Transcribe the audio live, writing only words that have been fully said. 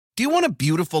Do you want a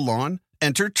beautiful lawn?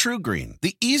 Enter TruGreen,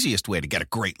 the easiest way to get a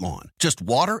great lawn. Just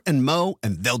water and mow,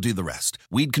 and they'll do the rest.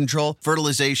 Weed control,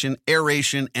 fertilization,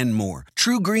 aeration, and more.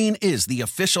 TruGreen is the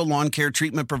official lawn care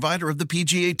treatment provider of the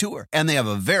PGA Tour, and they have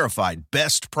a verified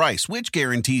best price, which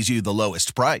guarantees you the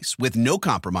lowest price with no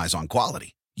compromise on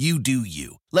quality. You do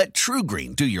you. Let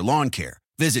TruGreen do your lawn care.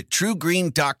 Visit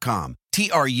TruGreen.com,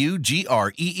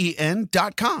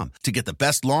 TruGreen.com, to get the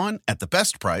best lawn at the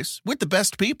best price with the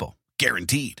best people.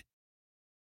 Guaranteed.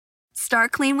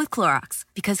 Start clean with Clorox,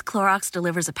 because Clorox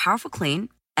delivers a powerful clean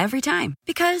every time.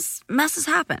 Because messes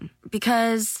happen.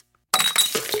 Because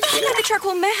the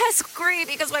charcoal mask. Great,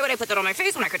 because why would I put that on my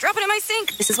face when I could drop it in my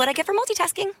sink? This is what I get for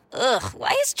multitasking. Ugh,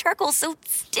 why is charcoal so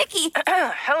sticky?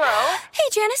 Hello? Hey,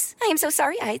 Janice. I am so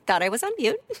sorry. I thought I was on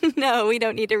mute. No, we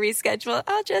don't need to reschedule.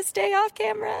 I'll just stay off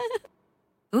camera.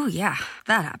 Ooh, yeah,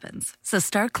 that happens. So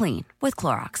start clean with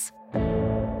Clorox.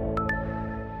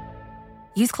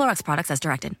 Use Clorox products as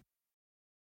directed.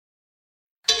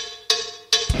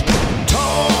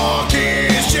 Talk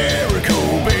is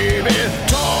Jericho, baby.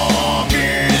 Talk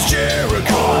is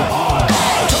Jericho.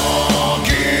 Talk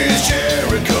is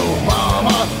Jericho,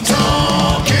 mama.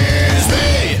 Talk is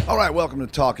me. All right, welcome to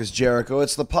Talk is Jericho.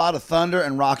 It's the pot of thunder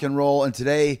and rock and roll, and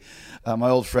today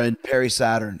my old friend Perry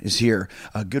Saturn is here.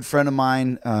 A good friend of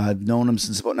mine. I've known him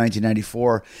since about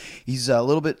 1994. He's a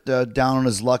little bit down on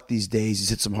his luck these days. He's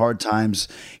hit some hard times.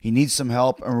 He needs some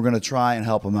help, and we're going to try and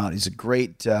help him out. He's a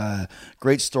great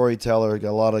storyteller. Got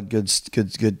a lot of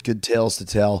good tales to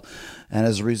tell. And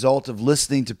as a result of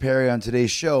listening to Perry on today's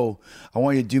show, I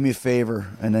want you to do me a favor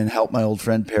and then help my old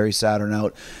friend Perry Saturn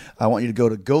out. I want you to go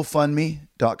to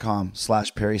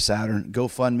GoFundMe.com/Perry Saturn.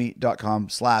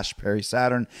 GoFundMe.com/Perry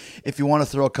Saturn. If you want to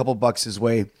throw a couple bucks his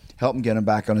way, help him get him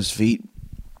back on his feet.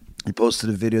 He posted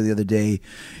a video the other day.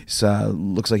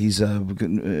 Looks like he's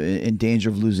in danger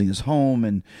of losing his home,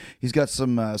 and he's got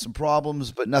some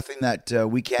problems, but nothing that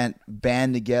we can't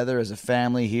band together as a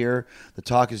family here, the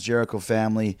Talk is Jericho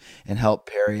family, and help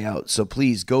Perry out. So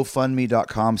please,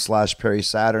 GoFundMe.com/Perry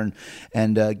Saturn,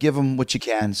 and give him what you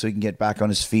can so he can get back on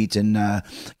his feet and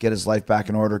get his life back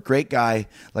in order. Great guy,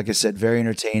 like I said, very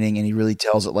entertaining, and he really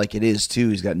tells it like it is too.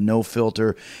 He's got no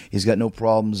filter. He's got no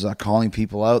problems calling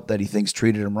people out that he thinks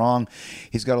treated him wrong.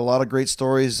 He's got a lot of great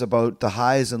stories about the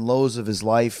highs and lows of his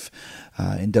life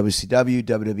in WCW,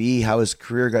 WWE, how his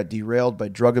career got derailed by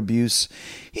drug abuse.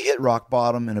 He hit rock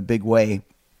bottom in a big way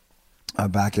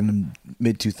back in the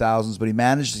mid-2000s, but he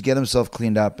managed to get himself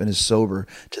cleaned up and is sober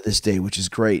to this day, which is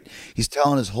great. He's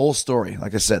telling his whole story.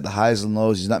 Like I said, the highs and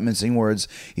lows. He's not mincing words.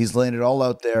 He's laying it all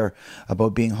out there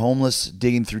about being homeless,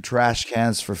 digging through trash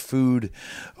cans for food,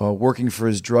 working for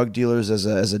his drug dealers as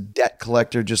a debt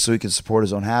collector just so he can support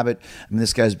his own habit. I mean,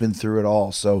 this guy's been through it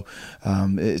all, so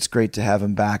it's great to have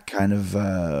him back kind of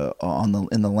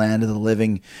in the land of the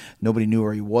living. Nobody knew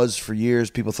where he was for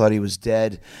years. People thought he was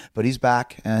dead, but he's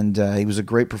back, and he was a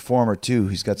great performer too.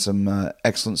 He's got some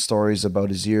excellent stories about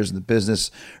his years in the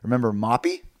business. Remember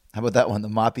Moppy? How about that one? The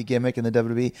Moppy gimmick in the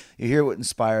WWE. You hear what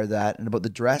inspired that, and about the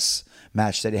dress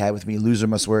match that he had with me. Loser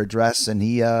must wear a dress, and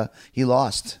he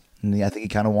lost. And I think he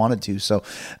kind of wanted to. So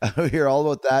we hear all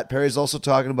about that. Perry's also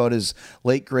talking about his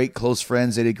late, great close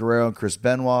friends, Eddie Guerrero and Chris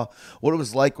Benoit, what it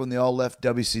was like when they all left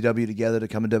WCW together to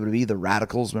come to WWE, the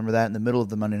Radicals, remember that, in the middle of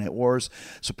the Monday Night Wars.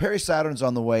 So Perry Saturn's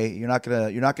on the way. You're not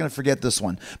gonna forget this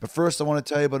one. But first, I want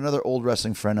to tell you about another old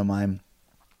wrestling friend of mine.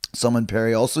 Someone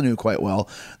Perry also knew quite well.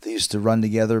 They used to run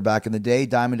together back in the day,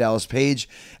 Diamond Dallas Page.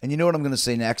 And you know what I'm going to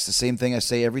say next? The same thing I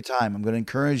say every time. I'm going to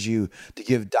encourage you to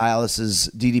give Dallas's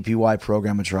DDPY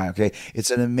program a try, okay?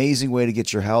 It's an amazing way to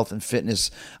get your health and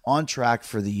fitness on track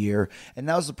for the year. And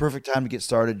now's the perfect time to get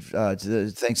started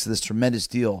thanks to this tremendous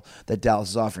deal that Dallas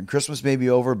is offering. Christmas may be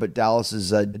over, but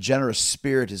Dallas's generous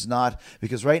spirit is not,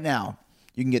 because right now,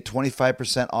 you can get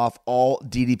 25% off all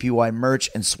DDPY merch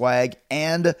and swag,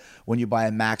 and when you buy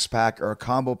a max pack or a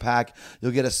combo pack,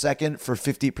 you'll get a second for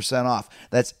 50% off.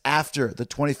 That's after the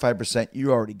 25%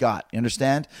 you already got. You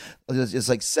understand? It's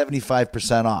like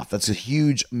 75% off. That's a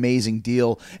huge, amazing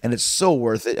deal, and it's so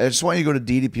worth it. I just want you to go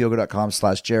to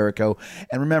ddpyoga.com/Jericho.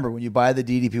 And remember, when you buy the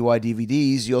DDPY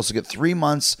DVDs, you also get 3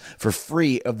 months for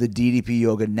free of the DDP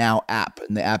Yoga Now app.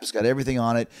 And the app's got everything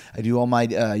on it. I do all my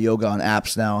yoga on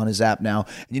apps now, on his app now.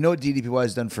 And you know what DDPY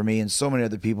has done for me and so many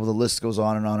other people. The list goes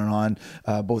on and on and on,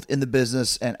 both in the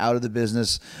business and out of the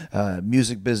business,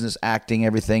 music business, acting,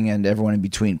 everything, and everyone in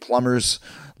between. Plumbers,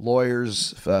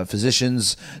 lawyers,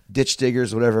 physicians, ditch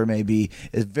diggers, whatever it may be.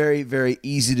 It's very, very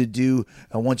easy to do.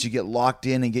 And once you get locked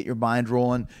in and get your mind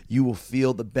rolling, you will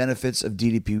feel the benefits of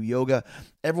DDP Yoga.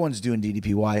 Everyone's doing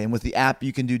DDPY. And with the app,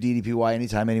 you can do DDPY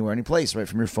anytime, anywhere, any place, right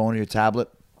from your phone or your tablet.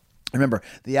 Remember,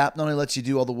 the app not only lets you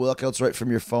do all the workouts right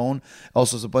from your phone,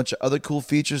 also has a bunch of other cool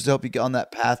features to help you get on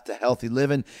that path to healthy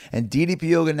living. And DDP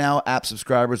Yoga Now app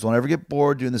subscribers won't ever get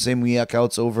bored doing the same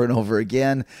workouts over and over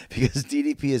again, because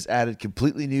DDP has added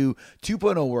completely new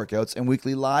 2.0 workouts and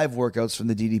weekly live workouts from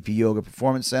the DDP Yoga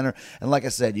Performance Center. And like I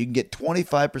said, you can get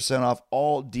 25% off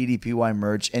all DDPY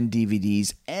merch and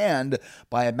DVDs, and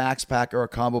buy a max pack or a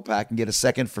combo pack and get a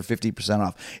second for 50%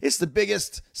 off. It's the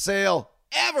biggest sale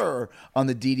ever on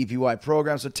the DDPY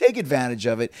program, so take advantage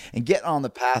of it and get on the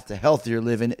path to healthier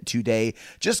living today.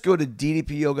 Just go to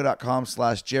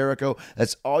ddpyoga.com/Jericho.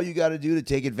 That's all you got to do to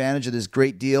take advantage of this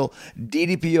great deal.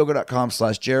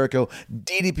 ddpyoga.com/Jericho,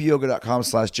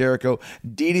 ddpyoga.com/Jericho,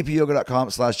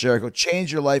 ddpyoga.com/Jericho.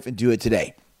 Change your life and do it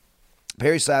today.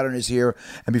 Perry Saturn is here,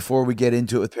 and before we get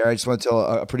into it with Perry, I just want to tell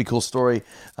a pretty cool story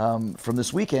from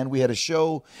this weekend. We had a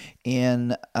show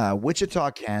in Wichita,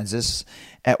 Kansas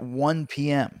at 1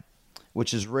 p.m.,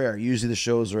 which is rare. Usually the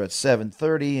shows are at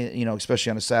 7:30, especially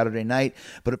on a Saturday night.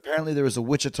 But apparently there was a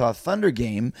Wichita Thunder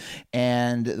game,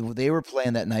 and they were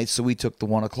playing that night, so we took the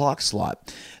 1 o'clock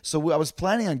slot. So I was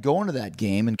planning on going to that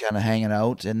game and kind of hanging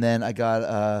out, and then I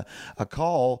got a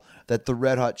call that the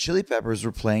Red Hot Chili Peppers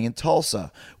were playing in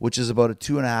Tulsa, which is about a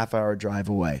 2.5-hour drive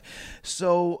away.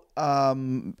 So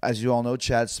as you all know,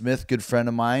 Chad Smith, good friend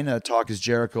of mine, Talk is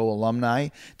Jericho alumni,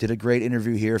 did a great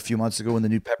interview here a few months ago when the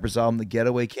new Peppers album, The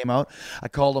Getaway, came out. I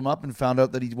called him up and found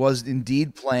out that he was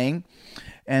indeed playing.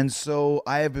 And so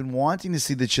I have been wanting to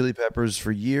see the Chili Peppers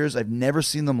for years. I've never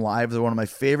seen them live. They're one of my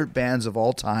favorite bands of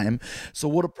all time. So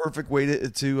what a perfect way to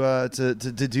do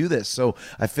this. So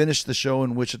I finished the show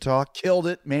in Wichita, killed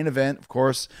it. Main event, of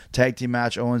course, tag team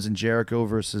match: Owens and Jericho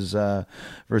versus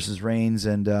Reigns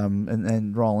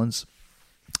and Rollins.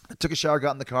 I took a shower,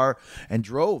 got in the car, and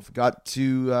drove. Got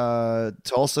to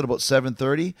Tulsa at about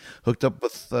 7:30. Hooked up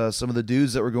with some of the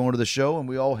dudes that were going to the show, and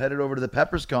we all headed over to the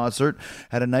Peppers concert.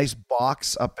 Had a nice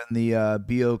box up in the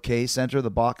BOK Center, the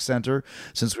Box Center,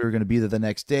 since we were going to be there the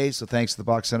next day. So thanks to the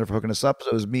Box Center for hooking us up.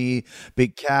 So it was me,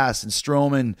 Big Cass, and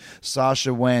Strowman.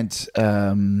 Sasha went.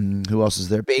 Who else was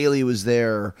there? Bailey was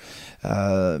there.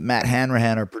 Matt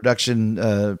Hanrahan, our production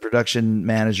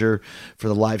manager for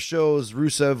the live shows.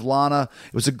 Rusev, Lana.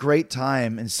 It was a great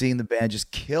time, and seeing the band just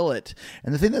kill it.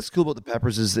 And the thing that's cool about the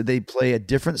Peppers is that they play a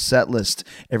different set list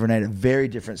every night, a very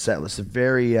different set list,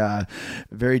 very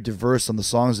diverse on the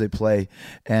songs they play.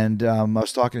 And I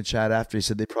was talking to Chad after. He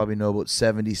said they probably know about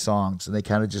 70 songs, and they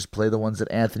kind of just play the ones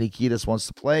that Anthony Kiedis wants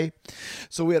to play.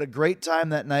 So we had a great time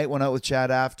that night, went out with Chad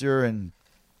after, and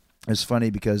it's funny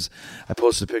because I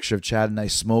posted a picture of Chad and I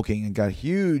smoking and got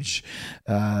huge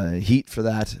heat for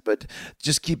that. But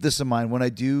just keep this in mind. When I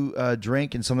do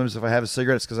drink, and sometimes if I have a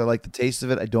cigarette, it's because I like the taste of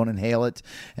it. I don't inhale it.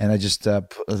 And I just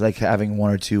like having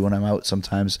one or two when I'm out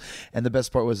sometimes. And the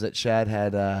best part was that Chad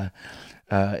had...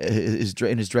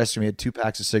 in his dressing room, he had 2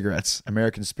 packs of cigarettes,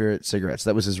 American Spirit cigarettes.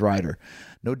 That was his rider.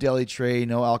 No deli tray,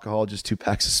 no alcohol, just 2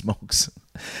 packs of smokes.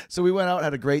 So we went out,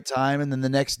 had a great time, and then the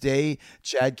next day,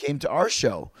 Chad came to our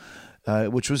show,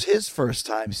 which was his first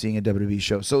time seeing a WWE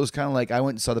show. So it was kind of like I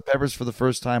went and saw the Peppers for the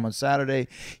first time on Saturday.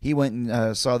 He went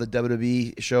and saw the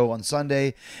WWE show on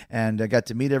Sunday, and I got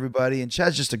to meet everybody. And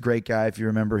Chad's just a great guy, if you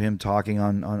remember him talking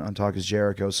on Talk is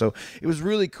Jericho. So it was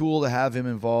really cool to have him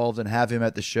involved and have him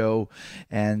at the show.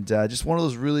 And just one of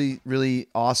those really, really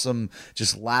awesome,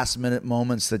 just last-minute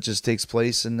moments that just takes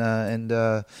place. And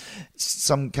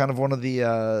some kind of one of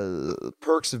the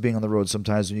perks of being on the road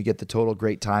sometimes when you get the total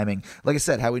great timing. Like I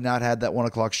said, had we not had that 1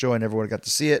 o'clock show, I never would have got to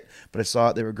see it, but I saw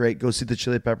it. They were great. Go see the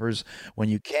Chili Peppers when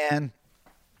you can.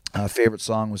 Favorite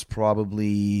song was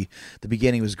probably the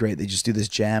beginning was great. They just do this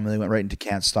jam and they went right into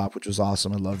Can't Stop, which was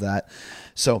awesome. I love that.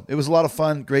 So it was a lot of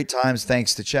fun, great times.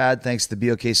 Thanks to Chad. Thanks to the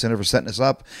BOK Center for setting us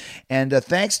up. And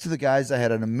thanks to the guys I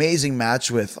had an amazing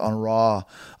match with on Raw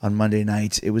on Monday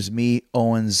night. It was me,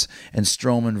 Owens, and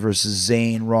Strowman versus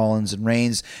Zayn, Rollins, and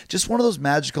Reigns. Just one of those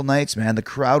magical nights, man. The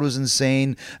crowd was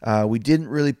insane. We didn't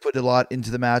really put a lot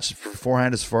into the match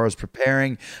beforehand as far as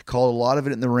preparing. Called a lot of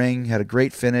it in the ring, had a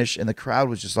great finish, and the crowd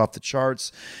was just off the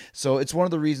charts. So it's one of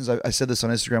the reasons, I said this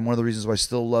on Instagram, one of the reasons why I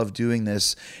still love doing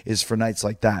this is for nights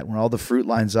like that, when all the fruit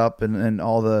lines up and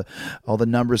all the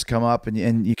numbers come up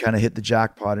and you kind of hit the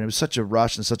jackpot. And it was such a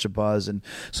rush and such a buzz. And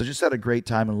so just had a great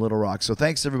time in Little Rock. So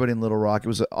thanks to everybody in Little Rock. It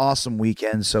was an awesome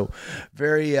weekend. So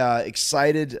very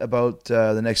excited about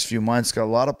the next few months. Got a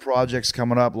lot of projects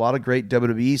coming up, a lot of great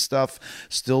WWE stuff.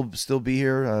 Still be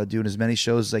here doing as many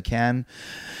shows as I can.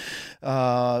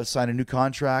 Signed a new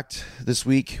contract this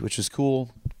week, which is cool.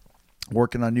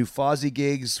 working on new Fozzy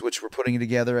gigs, which we're putting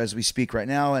together as we speak right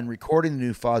now, and recording the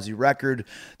new Fozzy record.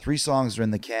 3 songs are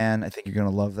in the can. I think you're going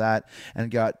to love that. And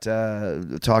got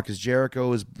Talk is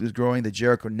Jericho is growing. The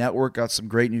Jericho Network got some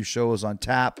great new shows on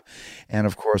tap. And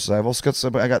of course, I've also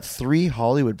got I got 3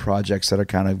 Hollywood projects that are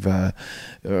kind of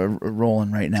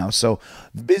rolling right now. So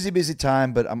busy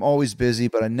time, but I'm always busy,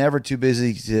 but I'm never too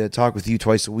busy to talk with you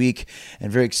twice a week.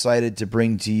 And very excited to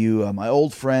bring to you my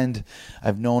old friend.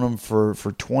 I've known him for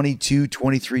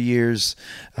 23 years,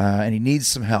 and he needs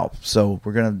some help. So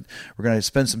we're gonna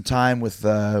spend some time with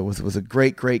a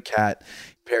great cat,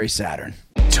 Perry Saturn.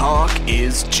 Talk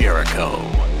is Jericho.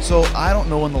 So I don't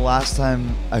know when the last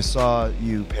time I saw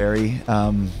you, Perry.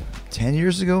 10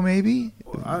 years ago, maybe.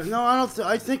 No, I don't.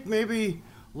 I think maybe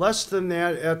less than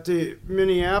that at the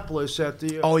Minneapolis at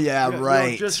the. Oh yeah,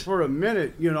 right. Just for a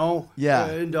minute, Yeah.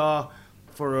 And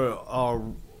for a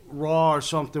Raw or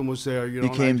something was there, You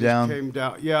came down? Came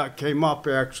down. Yeah, it came up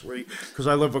actually because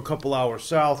I live a couple hours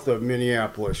south of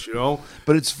Minneapolis.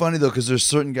 But it's funny though, because there's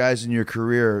certain guys in your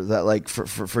career that, like,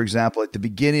 for example, like the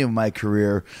beginning of my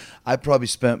career, I probably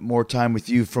spent more time with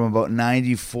you from about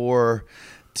 94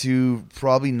 to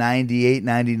probably 98,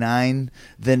 99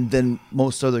 than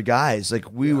most other guys.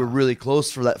 Like we were really close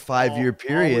for that 5-year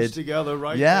period. Always together,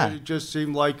 right? Yeah. It just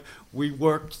seemed like we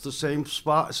worked the same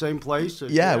spot, same place.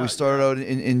 Yeah, we started out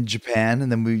in Japan, and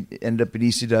then we ended up in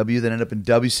ECW, then ended up in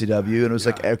WCW, and it was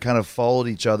like I kind of followed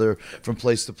each other from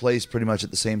place to place pretty much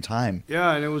at the same time.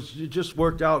 Yeah, and it just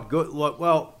worked out good.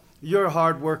 Well, you're a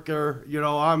hard worker.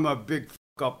 I'm a big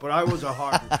up, but I was a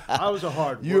hard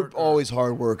worker. You're always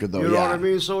hard worker though. You know what I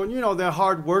mean? So they're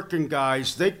hard working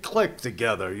guys. They click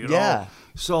together. Yeah.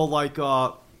 So like,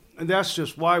 and that's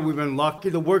just why we've been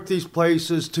lucky to work these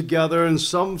places together. And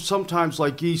sometimes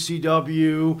like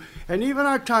ECW and even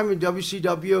our time in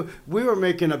WCW, we were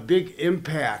making a big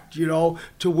impact,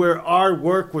 to where our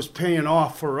work was paying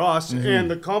off for us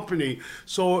and the company.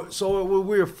 So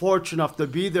we were fortunate enough to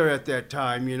be there at that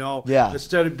time, Yeah.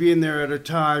 Instead of being there at a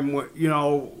time,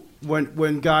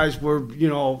 when guys were,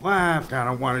 I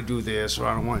don't want to do this or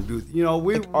I don't want to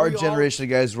do, Our generation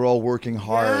of guys were all working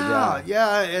hard.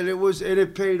 Yeah, and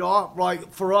it paid off,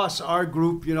 like for us, our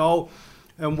group,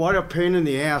 and what a pain in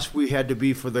the ass we had to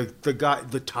be for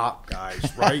the top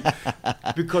guys, right?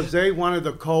 Because they wanted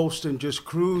to coast and just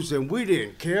cruise, and we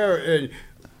didn't care. And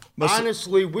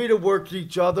honestly, we'd have worked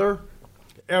each other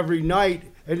every night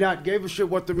and not gave a shit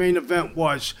what the main event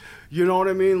was. You know what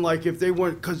I mean? Like if they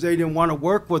weren't, because they didn't want to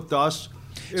work with us.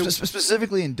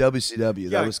 Specifically in WCW,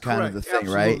 that was kind of the thing,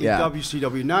 absolutely, right? Yeah.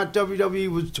 WCW, not WWE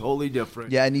was totally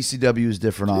different. Yeah, and ECW is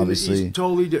different, obviously. It's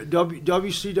totally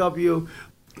WCW,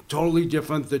 totally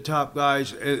different. The top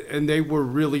guys, and they were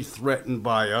really threatened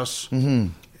by us. Mm-hmm.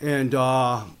 And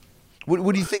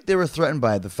what do you think they were threatened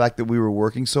by? The fact that we were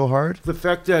working so hard? The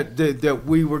fact that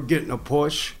we were getting a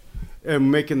push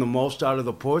and making the most out of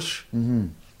the push,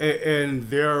 and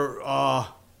their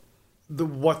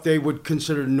what they would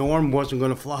consider norm wasn't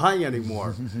going to fly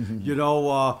anymore.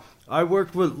 I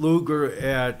worked with Luger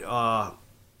at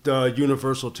the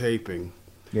Universal taping.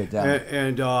 Get down.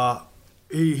 And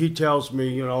he tells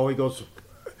me, he goes,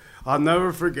 I'll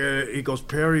never forget it. He goes,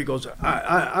 Perry, he goes,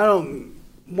 I don't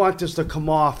want this to come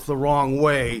off the wrong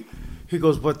way. He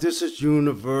goes, but this is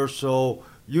Universal.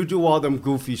 You do all them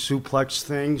goofy suplex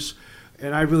things,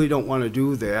 and I really don't want to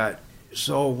do that.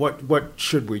 So what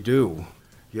should we do?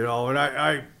 And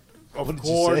I of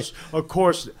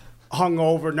course,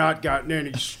 hungover, not gotten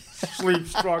any sleep,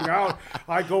 strung out.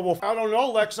 I go, well, I don't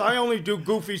know, Lex. I only do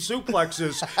goofy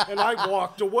suplexes, and I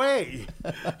walked away.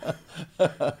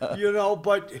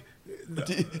 But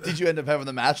did you end up having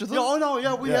the match with him? No,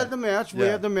 yeah, we had the match. We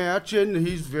had the match, and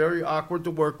he's very awkward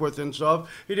to work with and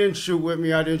stuff. He didn't shoot with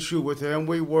me. I didn't shoot with him.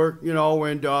 We worked,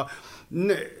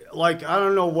 and like, I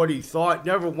don't know what he thought.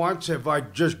 Never once have I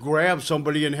just grabbed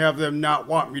somebody and have them not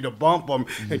want me to bump them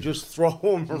and just throw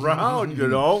them around,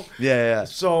 Yeah.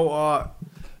 So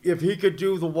if he could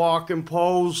do the walk and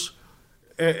pose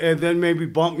and then maybe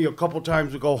bump me a couple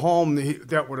times to go home,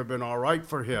 that would have been all right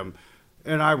for him.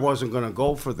 And I wasn't going to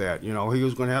go for that. He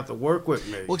was going to have to work with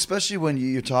me. Well, especially when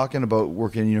you're talking about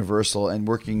working in Universal and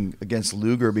working against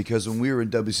Luger, because when we were in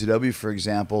WCW, for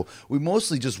example, we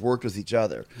mostly just worked with each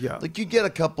other. Yeah. Like you get a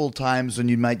couple times when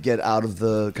you might get out of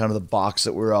the kind of the box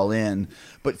that we're all in,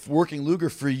 but working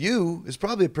Luger for you is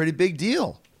probably a pretty big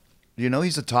deal.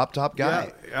 He's a top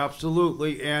guy. Yeah,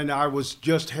 absolutely. And I was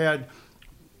had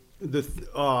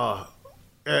the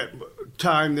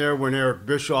time there when Eric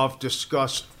Bischoff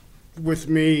discussed with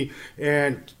me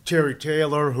and Terry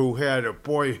Taylor, who had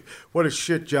what a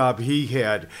shit job he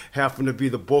had, having to be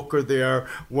the booker there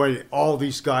when all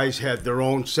these guys had their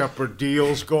own separate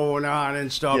deals going on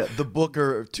and stuff. Yeah, the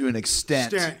booker to an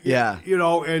extent. Yeah. You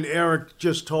know, and Eric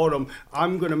just told him,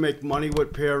 I'm going to make money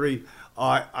with Perry.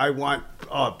 I want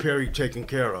Perry taken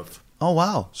care of. Oh,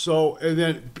 wow. So, and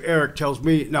then Eric tells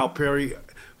me, now, Perry,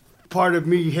 part of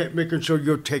me making sure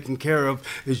you're taken care of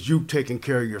is you taking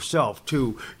care of yourself,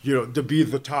 too. You know, to be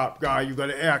the top guy, you got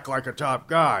to act like a top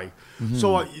guy. Mm-hmm.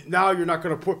 So now you're not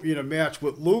going to put me in a match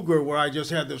with Luger where I just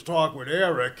had this talk with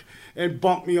Eric and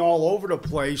bump me all over the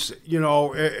place, you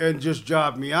know, and just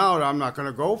job me out. I'm not going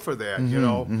to go for that, you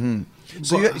know. Mm-hmm.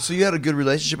 So you had a good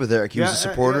relationship with Eric. He was a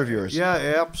supporter of yours. Yeah,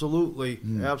 absolutely.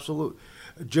 Absolutely.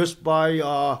 Just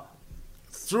by...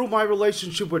 through my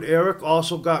relationship with Eric,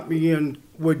 also got me in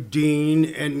with Dean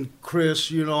and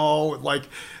Chris, you know, like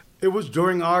it was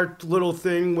during our little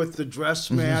thing with the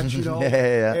dress match, you know.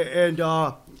 And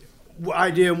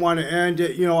I didn't want to end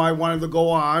it, you know, I wanted to go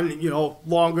on, you know,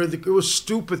 longer. It was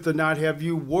stupid to not have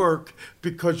you work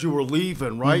because you were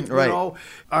leaving, right? Right. You know,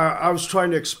 I was trying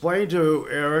to explain to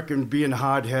Eric and being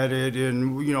hot-headed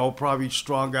and, you know, probably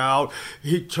strung out.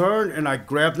 He turned and I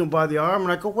grabbed him by the arm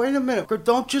and I go, wait a minute,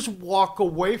 don't just walk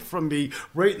away from me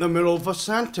right in the middle of a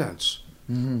sentence.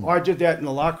 Mm-hmm. I did that in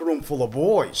the locker room full of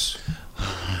boys.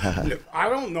 I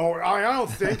don't know. I don't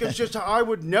think. It's just I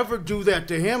would never do that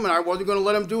to him, and I wasn't going to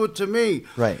let him do it to me.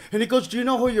 Right. And he goes, do you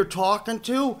know who you're talking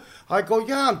to? I go,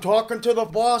 yeah, I'm talking to the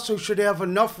boss who should have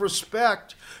enough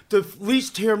respect to at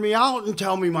least hear me out and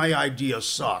tell me my idea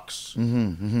sucks.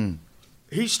 Mm-hmm, mm-hmm.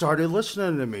 He started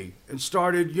listening to me and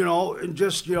started, you know, and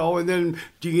just, you know, and then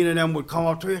Dean and them would come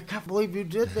up to me, I can't believe you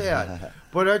did that.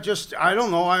 But I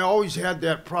don't know, I always had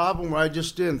that problem where I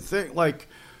just didn't think, like...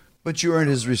 But you earned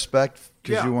his respect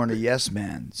because you weren't a yes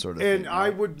man, sort of. And thing, I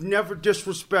right? would never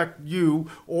disrespect you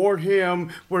or him.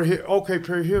 Okay,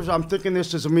 Perry, I'm thinking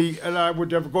this is me, and I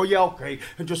would never go, yeah, okay,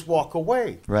 and just walk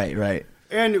away. Right, right.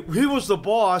 And he was the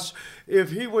boss. If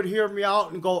he would hear me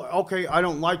out and go, okay, I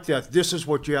don't like that. This is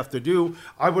what you have to do.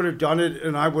 I would have done it,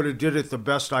 and I would have did it the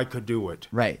best I could do it.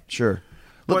 Right, sure.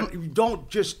 But don't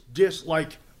just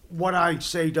dislike what I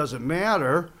say doesn't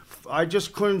matter. I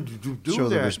just couldn't do Show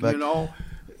the that, respect. you know.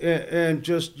 And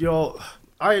just, you know,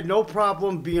 I had no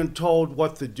problem being told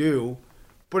what to do.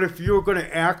 But if you're going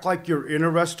to act like you're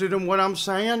interested in what I'm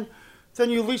saying,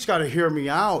 then you at least got to hear me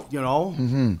out, you know.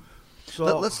 Mm-hmm.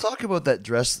 So Let's talk about that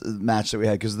dress match that we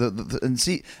had because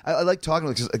I like talking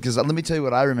because let me tell you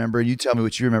what I remember and you tell me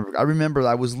what you remember. I remember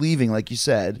I was leaving, like you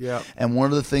said, yeah. And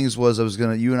one of the things was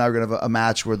you and I were gonna have a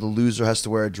match where the loser has to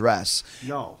wear a dress.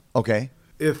 No. Okay.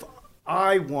 If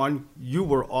I won, you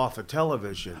were off of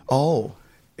television. Oh.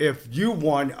 If you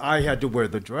won, I had to wear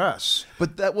the dress.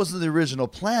 But that wasn't the original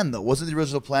plan, though. Wasn't the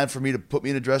original plan for me to put me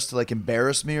in a dress to like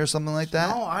embarrass me or something like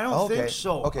that? No, I don't think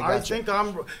so. Okay, gotcha. I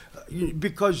think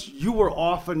because you were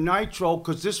off of Nitro.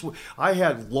 Because I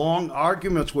had long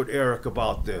arguments with Eric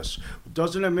about this.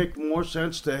 Doesn't it make more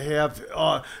sense to have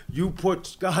you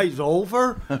put guys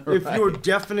over Right. if you're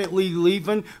definitely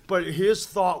leaving? But his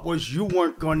thought was you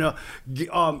weren't gonna.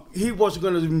 He wasn't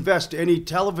gonna invest any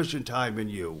television time in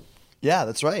you. Yeah,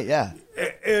 that's right. Yeah.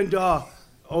 And I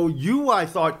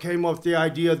thought, came up with the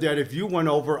idea that if you went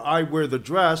over, I wear the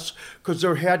dress, because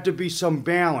there had to be some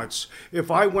balance. If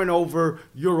I went over,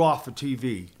 you're off of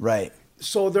TV. Right.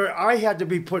 So I had to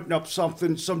be putting up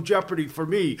some jeopardy for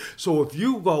me. So if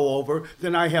you go over,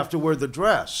 then I have to wear the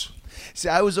dress. See,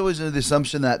 I was always under the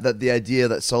assumption that the idea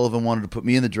that Sullivan wanted to put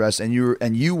me in the dress and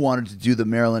you wanted to do the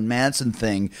Marilyn Manson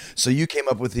thing, so you came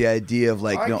up with the idea of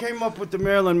I came up with the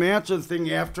Marilyn Manson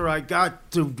thing after I got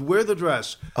to wear the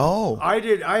dress. Oh.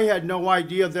 I had no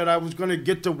idea that I was going to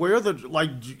get to wear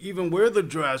even wear the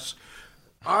dress.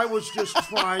 I was just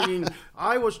trying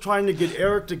to get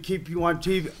Eric to keep you on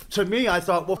TV. To me, I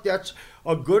thought, well, that's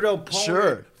a good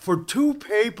opponent for 2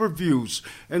 pay-per-views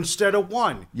instead of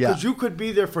 1. Yeah. Because you could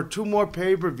be there for 2 more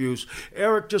pay-per-views.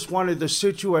 Eric just wanted to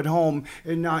sit you at home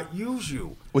and not use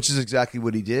you. Which is exactly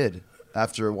what he did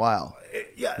after a while.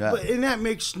 Yeah. And that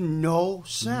makes no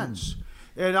sense.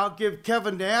 And I'll give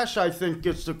Kevin Nash, I think,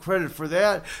 gets the credit for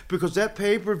that, because that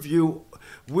pay-per-view,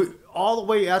 all the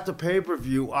way at the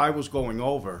pay-per-view, I was going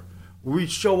over. We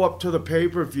show up to the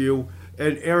pay-per-view,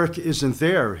 and Eric isn't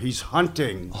there. He's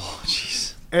hunting. Oh,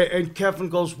 jeez. And Kevin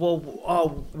goes, well,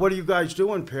 what are you guys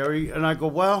doing, Perry? And I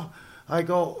go,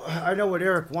 I know what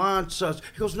Eric wants.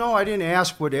 He goes, no, I didn't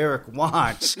ask what Eric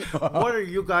wants. What are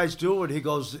you guys doing? He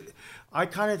goes, I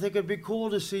kind of think it'd be cool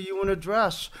to see you in a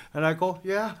dress. And I go,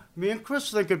 yeah, me and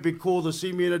Chris think it'd be cool to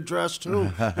see me in a dress, too.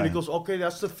 And he goes, okay,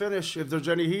 that's the finish. If there's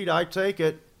any heat, I take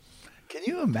it. Can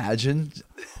you imagine?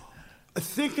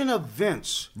 Thinking of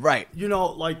Vince. Right. You know,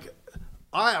 like,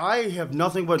 I have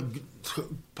nothing but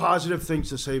positive things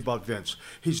to say about Vince.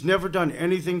 He's never done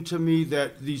anything to me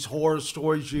that these horror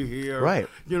stories you hear. Right.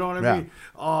 You know what I mean?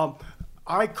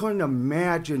 I couldn't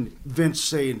imagine Vince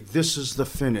saying, this is the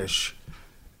finish.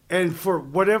 And for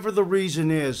whatever the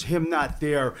reason is, him not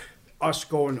there, us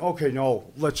going, okay,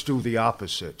 no, let's do the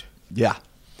opposite. Yeah.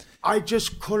 I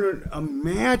just couldn't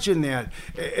imagine that.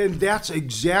 And that's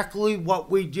exactly what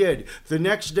we did. The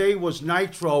next day was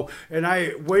Nitro, and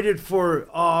I waited for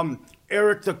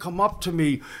Eric to come up to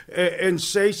me and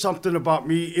say something about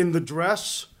me in the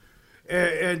dress.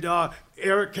 And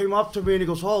Eric came up to me and he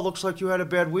goes, oh, looks like you had a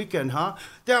bad weekend, huh?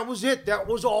 That was it. That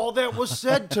was all that was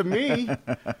said to me.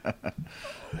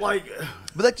 Like,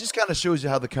 but that just kind of shows you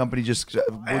how the company just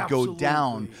would go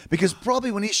down. Because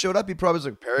probably when he showed up, he probably was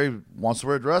like, Perry wants to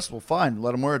wear a dress? Well, fine,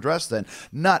 let him wear a dress then.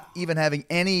 Not even having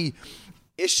any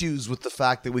issues with the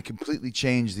fact that we completely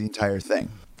changed the entire thing,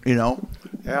 you know?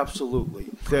 Absolutely.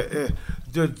 The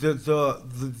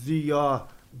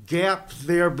gap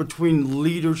there between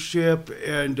leadership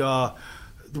and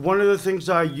one of the things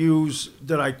I use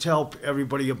that I tell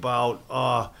everybody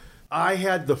about, I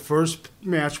had the first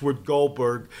match with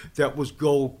Goldberg that was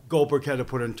Goldberg had to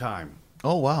put in time.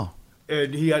 Oh, wow.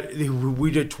 And we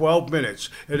did 12 minutes.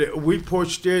 And we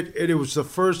pushed it, and it was the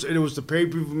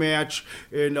pay-per-view match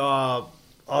in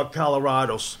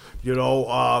Colorado,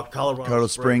 Colorado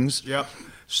Springs. Yep,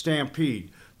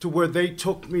 Stampede. To where they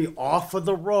took me off of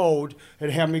the road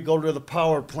and had me go to the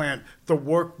power plant to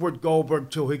work with Goldberg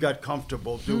till he got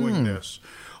comfortable doing this.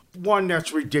 One,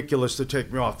 that's ridiculous to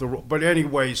take me off the road. But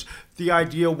anyways, the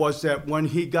idea was that when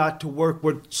he got to work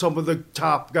with some of the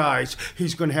top guys,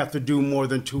 he's going to have to do more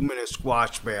than 2-minute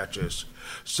squash matches.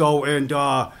 So, and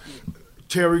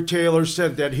Terry Taylor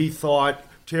said that he thought,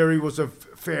 Terry was a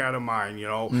fan of mine, you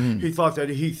know. He thought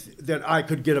that I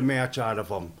could get a match out of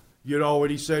him. You know, and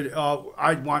he said,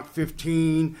 I'd want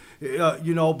 15, but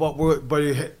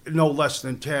no less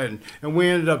than 10. And we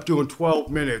ended up doing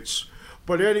 12 minutes.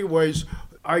 But anyways,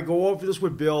 I go over this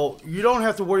with Bill. You don't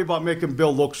have to worry about making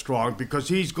Bill look strong because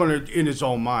he's going to, in his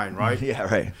own mind, right? Yeah,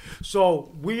 right.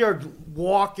 So we are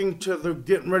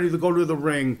getting ready to go to the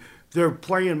ring. They're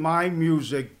playing my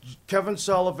music. Kevin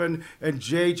Sullivan and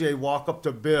JJ walk up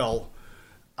to Bill.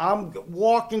 I'm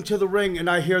walking to the ring, and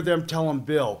I hear them telling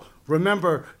Bill,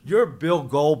 remember, you're Bill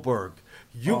Goldberg.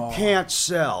 You can't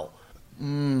sell.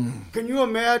 Can you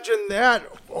imagine that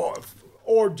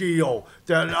ordeal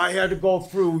that I had to go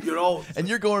through, you know? And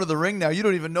you're going to the ring now. You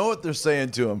don't even know what they're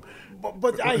saying to him.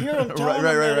 But I hear him telling me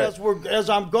that as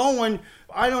I'm going,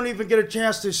 I don't even get a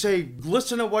chance to say,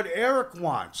 listen to what Eric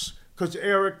wants. Because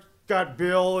Eric got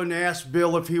Bill and asked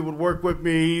Bill if he would work with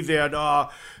me, that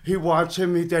he wants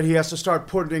him, that he has to start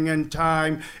putting in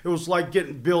time. It was like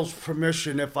getting Bill's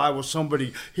permission. If I was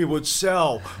somebody he would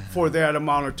sell for that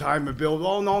amount of time. And Bill,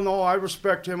 oh, no, I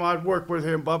respect him. I'd work with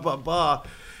him, blah, blah, blah.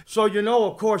 So, you know,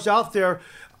 of course, out there,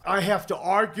 I have to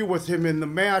argue with him in the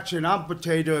match, and I'm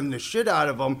potatoing the shit out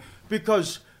of him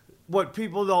because what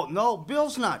people don't know,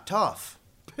 Bill's not tough.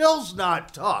 Bill's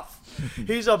not tough.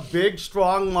 He's a big,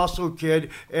 strong, muscle kid,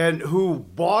 and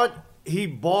he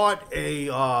bought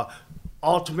a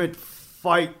Ultimate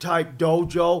Fight type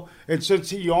dojo, and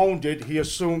since he owned it, he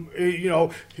assumed, you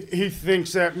know, he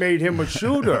thinks that made him a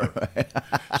shooter.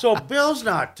 So Bill's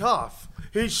not tough.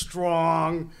 He's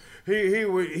strong.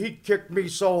 He kicked me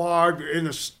so hard in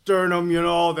the sternum, you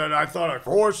know, that I thought a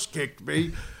horse kicked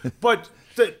me. But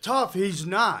tough, he's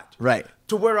not. Right.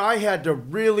 To where I had to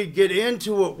really get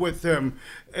into it with him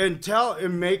and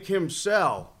make him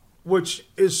sell, which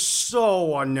is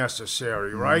so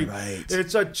unnecessary, right? Right.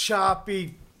 It's a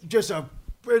choppy,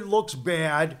 it looks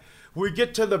bad. We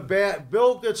get to the back,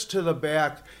 Bill gets to the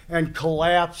back and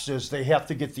collapses. They have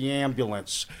to get the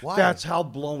ambulance. Why? That's how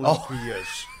blown up he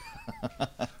is.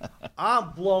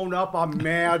 I'm blown up. I'm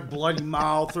mad, bloody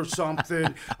mouth or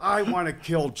something. I want to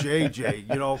kill JJ.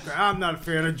 You know, I'm not a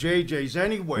fan of JJ's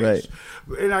anyways.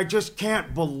 Right. And I just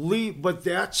can't believe, but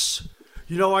that's,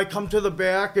 you know, I come to the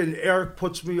back and Eric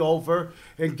puts me over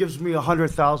and gives me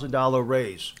 $100,000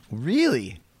 raise.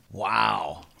 Really?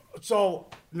 Wow. So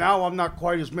now I'm not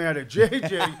quite as mad at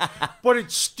JJ, but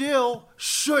it still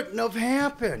shouldn't have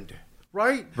happened.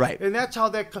 Right? Right. And that's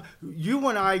how you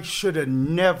and I should have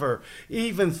never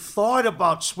even thought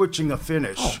about switching a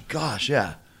finish. Oh, gosh,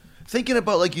 yeah. Thinking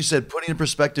about, like you said, putting in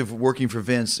perspective working for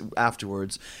Vince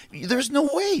afterwards, there's no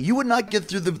way. You would not get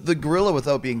through the gorilla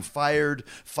without being fired,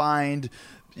 fined,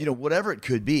 whatever it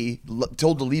could be,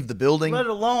 told to leave the building. Let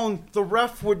alone the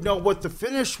ref would know what the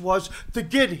finish was to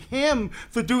get him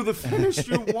to do the finish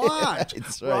you want.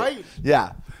 That's right?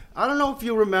 Yeah. I don't know if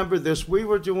you remember this. We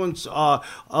were doing a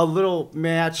little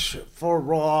match for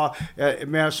Raw at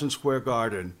Madison Square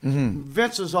Garden. Mm-hmm.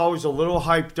 Vince is always a little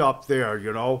hyped up there,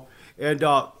 and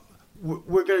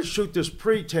we're going to shoot this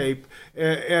pre-tape,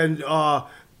 and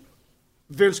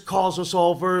Vince calls us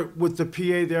over with the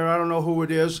PA there. I don't know who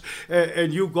it is.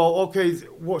 And you go, okay,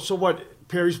 so what?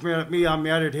 Perry's mad at me. I'm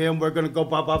mad at him. We're going to go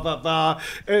blah, blah, blah, blah.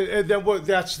 And then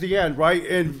that's the end, right?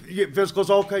 And Vince goes,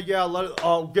 okay, yeah,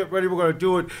 get ready. We're going to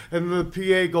do it. And the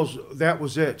PA goes, that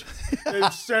was it. They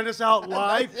sent us out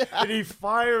live, and he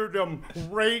fired them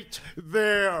right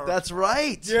there. That's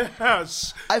right.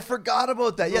 Yes. I forgot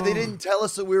about that. Yeah, they didn't tell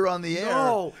us that we were on the air.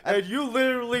 No, and you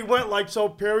literally went like, so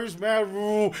Perry's mad,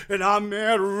 and I'm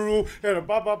mad, and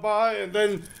blah, blah, blah, and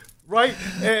then... Right?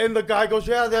 And the guy goes,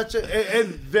 yeah, that's it.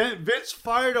 And then Vince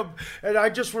fired him. And I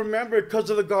just remember because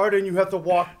of the Garden, you have to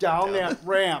walk down that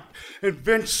ramp. And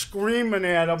Vince screaming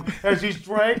at him as he's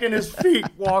dragging his feet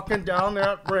walking down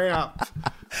that ramp.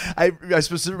 I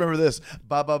specifically remember this.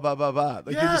 Ba, ba, ba, ba, ba.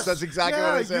 Like that's exactly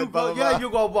what I said. You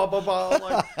go, ba, ba, ba.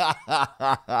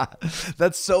 Like.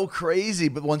 That's so crazy.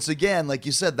 But once again, like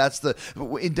you said, in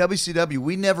WCW,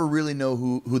 we never really know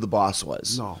who the boss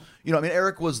was. No.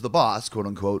 Eric was the boss, quote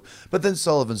unquote, but then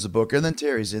Sullivan's the booker, and then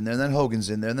Terry's in there, and then Hogan's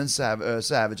in there, and then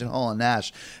Savage and Hall and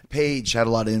Nash. Page had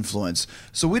a lot of influence.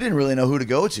 So we didn't really know who to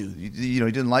go to. He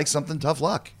didn't like something, tough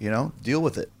luck, deal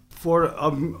with it. For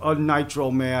a Nitro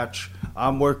match,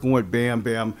 I'm working with Bam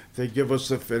Bam. They give us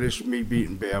the finish, me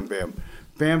beating Bam Bam.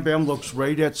 Bam Bam looks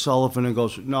right at Sullivan and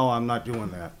goes, no, I'm not doing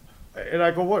that. And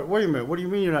I go, wait a minute, what do you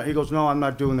mean you're not? He goes, no, I'm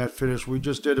not doing that finish. We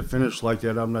just did a finish like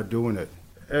that. I'm not doing it.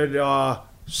 And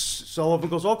Sullivan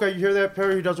goes, okay, you hear that,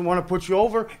 Perry? He doesn't want to put you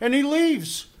over, and he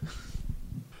leaves.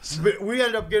 We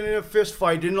ended up getting in a fist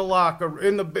fight in the locker,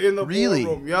 in the Really?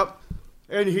 ballroom. Yep.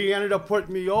 And he ended up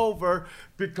putting me over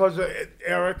because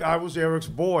I was Eric's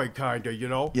boy, kind of,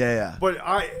 Yeah. But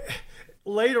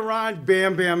later on,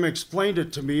 Bam Bam explained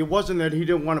it to me. It wasn't that he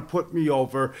didn't want to put me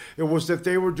over. It was that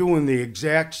they were doing the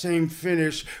exact same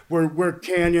finish where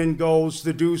Canyon goes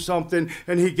to do something,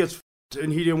 and he gets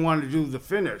and he didn't want to do the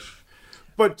finish.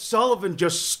 But Sullivan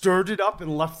just stirred it up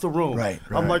and left the room. Right.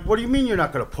 I'm like, what do you mean you're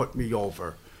not going to put me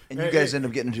over? And you guys end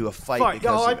up getting into a fight.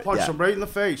 Yeah, I punched him right in the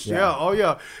face. Yeah. Oh,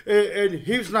 yeah. And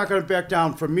he was not going to back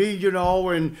down for me,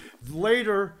 And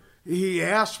later he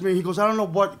asked me, he goes, I don't know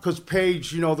what, because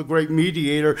Paige, the great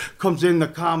mediator, comes in to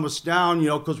calm us down,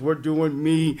 because we're doing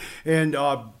me and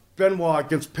Benoit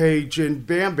against Paige and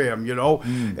Bam Bam,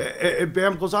 And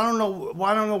Bam goes, I don't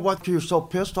know what you're so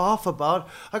pissed off about.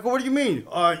 I go, what do you mean?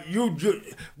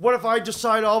 What if I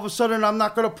decide all of a sudden I'm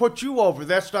not going to put you over?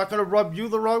 That's not going to rub you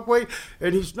the wrong way?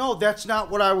 And he's, no, that's not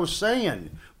what I was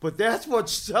saying. But that's what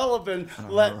Sullivan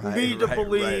led me to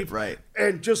believe,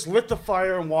 and just lit the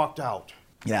fire and walked out.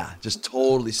 Yeah, just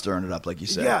totally stirring it up, like you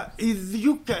said. Yeah,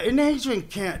 an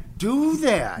agent can't do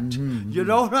that. Mm-hmm. You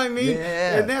know what I mean?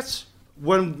 Yeah. And that's...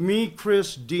 When me,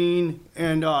 Chris, Dean,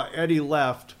 and Eddie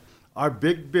left, our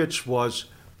big bitch was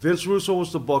Vince Russo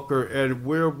was the booker, and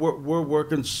we're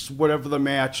working whatever the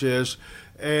match is,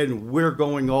 and we're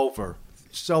going over.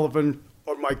 Sullivan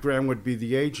or Mike Graham would be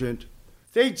the agent.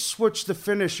 They'd switch the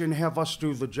finish and have us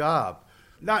do the job.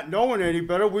 Not knowing any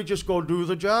better, we just go do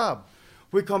the job.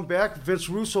 We come back, Vince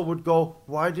Russo would go,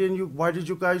 why did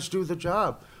you guys do the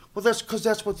job? Well, that's because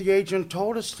that's what the agent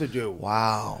told us to do.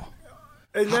 Wow.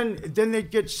 And then they'd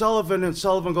get Sullivan, and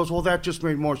Sullivan goes, well, that just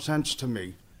made more sense to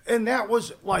me. And that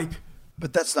was like...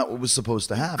 But that's not what was supposed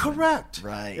to happen. Correct.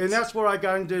 Right. And that's where I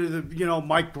got into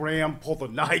Mike Graham pulled the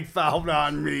knife out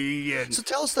on me. And so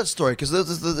tell us that story, because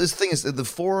this thing is, the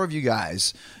four of you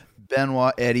guys,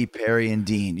 Benoit, Eddie, Perry, and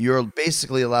Dean, you're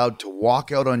basically allowed to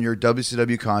walk out on your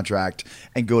WCW contract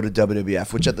and go to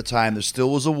WWF, which at the time there still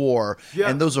was a war. Yeah.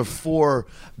 And those are four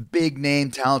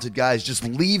big-name, talented guys just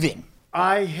leaving.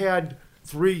 I had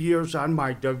 3 years on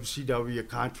my WCW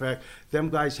contract.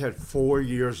 Them guys had 4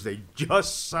 years. They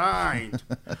just signed.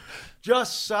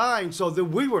 So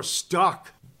then we were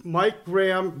stuck. Mike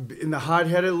Graham in the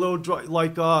hot-headed little,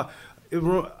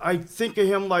 I think of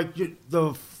him like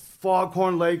the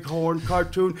Foghorn Leghorn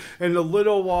cartoon and the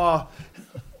little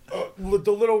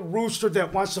rooster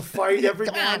that wants to fight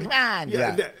everyone. Come on.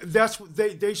 Yeah. That's what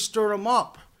they stir him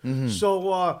up. Mm-hmm.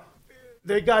 So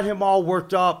they got him all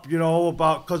worked up,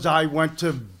 about because I went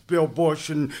to Bill Bush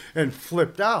and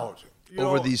flipped out.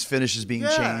 over these finishes being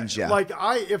changed. Yeah. Like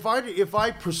if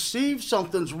I perceive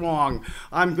something's wrong,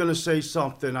 I'm gonna say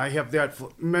something. I have that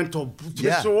mental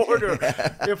disorder.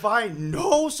 If I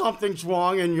know something's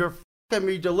wrong and you're f***ing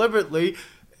me deliberately,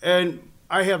 and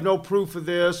I have no proof of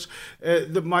this.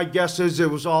 My guess is it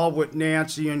was all with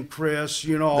Nancy and Chris,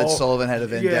 That Sullivan had a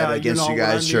vendetta against you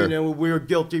guys, sure. And we were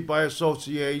guilty by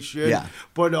association. Yeah.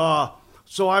 But,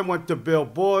 so I went to Bill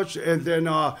Bush, and then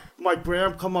Mike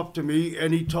Graham come up to me,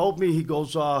 and he told me, he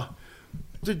goes,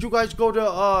 did you guys go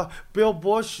to Bill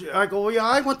Bush? I go, well, yeah,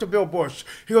 I went to Bill Bush.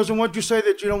 He goes, and what'd you say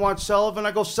that you don't want Sullivan?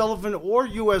 I go, Sullivan or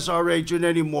you as our agent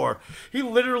anymore. He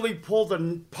literally pulled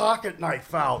a pocket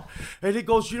knife out. And he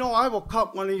goes, I will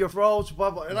cut one of your throats,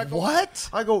 blah, blah. And I go, what?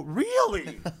 I go,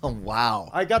 really? Oh, wow.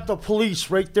 I got the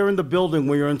police right there in the building.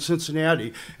 We were in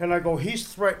Cincinnati. And I go, he's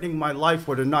threatening my life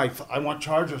with a knife. I want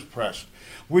charges pressed.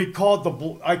 We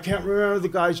called I can't remember the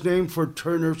guy's name for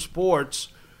Turner Sports.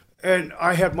 And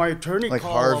I had my attorney call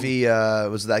Harvey,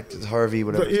 was that Harvey,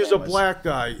 whatever his He's name a was. black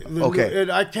guy. Okay.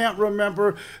 And I can't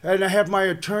remember. And I had my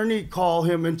attorney call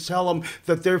him and tell him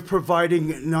that they're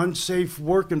providing an unsafe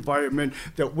work environment,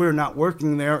 that we're not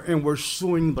working there, and we're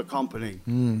suing the company.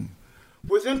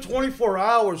 Within 24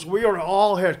 hours, we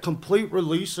all had complete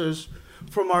releases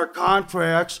from our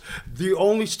contracts, the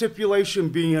only stipulation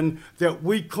being that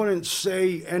we couldn't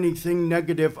say anything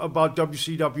negative about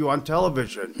WCW on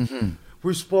television.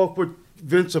 We spoke with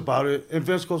Vince about it, and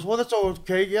Vince goes, well, that's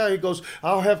okay. Yeah, he goes,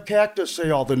 I'll have Cactus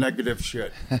say all the negative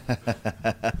shit.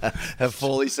 Have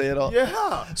Foley say it all?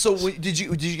 Yeah. So did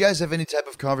you guys have any type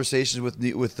of conversations with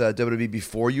WWE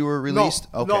before you were released?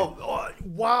 No.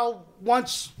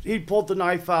 Once he pulled the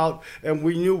knife out and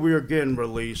we knew we were getting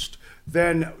released,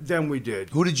 then we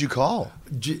did. Who did you call?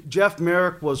 Jeff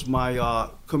Merrick was my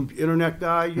internet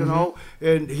guy,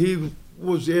 and he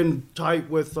was in tight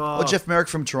with... Jeff Merrick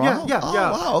from Toronto? Yeah.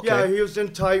 Wow, okay. Yeah, he was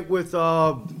in tight with,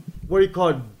 what do you call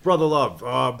it, Brother Love?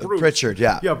 Bruce. Pritchard,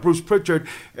 yeah. Yeah, Bruce Pritchard.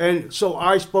 And so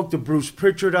I spoke to Bruce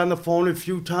Pritchard on the phone a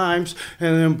few times,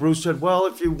 and then Bruce said, well,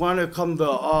 if you want to come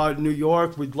to New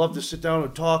York, we'd love to sit down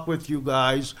and talk with you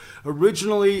guys.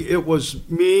 Originally, it was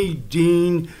me,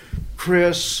 Dean,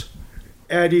 Chris,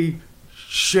 Eddie,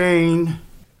 Shane,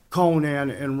 Conan,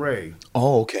 and Ray.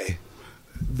 Oh, okay.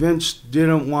 Vince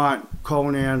didn't want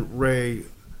Conan, Ray,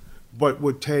 but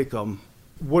would take them.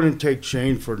 Wouldn't take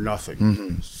Shane for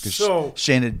nothing. So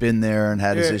Shane had been there and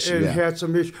had his issue. And had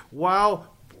some issues. While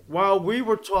we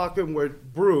were talking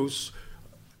with Bruce,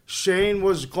 Shane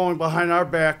was going behind our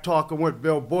back talking with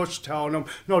Bill Bush, telling him,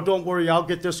 no, don't worry, I'll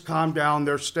get this calmed down.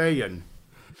 They're staying.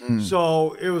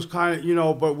 So it was kind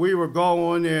of, but we were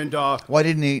going and... Why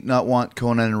didn't he not want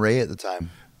Conan and Ray at the time?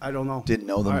 I don't know. Didn't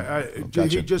know them. Gotcha.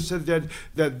 He just said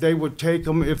that they would take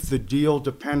them if the deal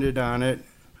depended on it.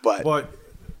 But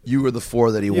you were the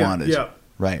four that he wanted. Yeah.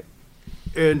 Right.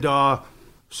 And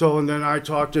and then I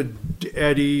talked to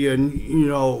Eddie, and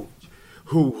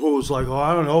who was like, oh,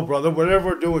 I don't know, brother, whatever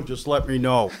we're doing, just let me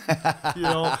know.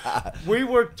 We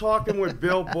were talking with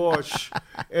Bill Bush,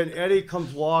 and Eddie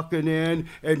comes walking in,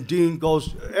 and Dean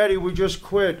goes, Eddie, we just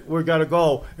quit. We got to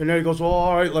go. And Eddie goes, well,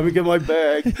 all right, let me get my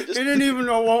bag. He didn't even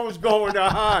know what was going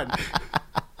on.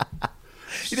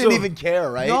 He didn't even care,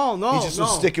 right? No. He just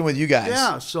was sticking with you guys.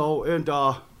 Yeah, so, and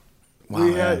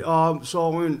we had,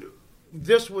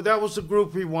 that was the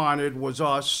group he wanted, was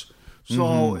us.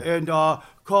 So, and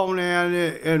Conan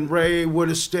and Ray would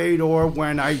have stayed or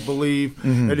went, I believe.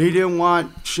 And he didn't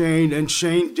want Shane, and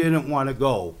Shane didn't want to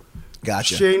go.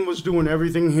 Gotcha. Shane was doing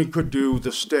everything he could do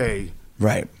to stay.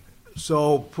 Right.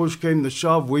 So push came to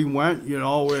shove, we went,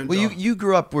 And, well, you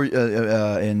grew up was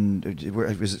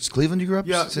it Cleveland? You grew up?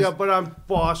 Yeah, but I'm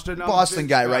Boston. Boston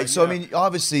guy, right? So I mean,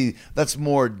 obviously, that's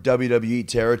more WWE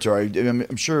territory.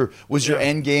 I'm sure. Was your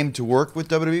end game to work with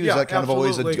WWE? Was that kind of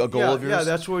always a goal of yours? Yeah,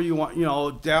 that's where you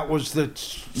want. That was the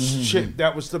shit.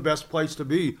 That was the best place to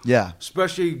be. Yeah,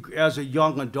 especially as a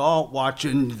young adult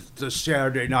watching the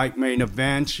Saturday night main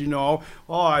events. Oh,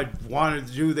 I wanted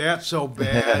to do that so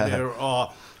bad.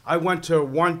 I went to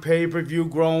one pay-per-view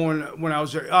when I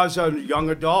was a young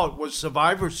adult, was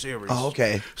Survivor Series. Oh,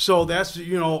 okay. So that's,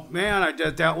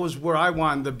 that was where I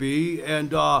wanted to be.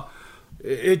 And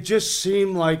it just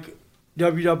seemed like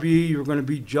WWE, you're going to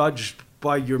be judged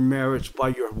by your merits, by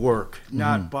your work,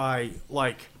 not by,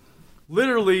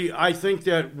 literally, I think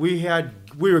that we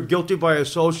were guilty by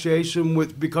association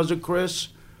because of Chris.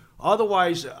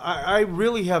 Otherwise, I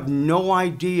really have no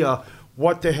idea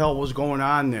what the hell was going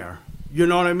on there. You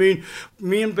know what I mean?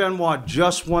 Me and Benoit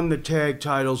just won the tag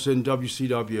titles in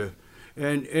WCW.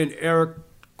 And Eric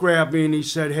grabbed me and he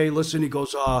said, hey, listen, he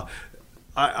goes,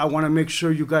 I want to make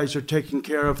sure you guys are taken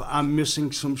care of. I'm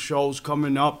missing some shows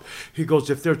coming up. He goes,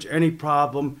 if there's any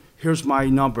problem, here's my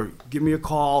number. Give me a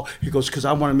call. He goes, because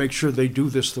I want to make sure they do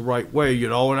this the right way, you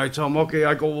know. And I tell him, okay.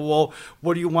 I go, well,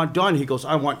 what do you want done? He goes,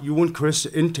 I want you and Chris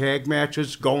in tag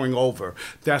matches going over.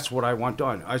 That's what I want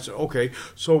done. I said, okay.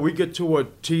 So we get to a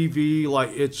TV,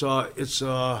 like it's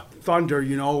Thunder,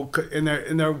 you know, in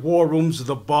their war rooms of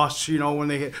the bus, you know,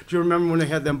 do you remember when they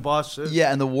had them buses?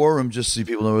 Yeah, and the war room, just so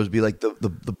people know, would be like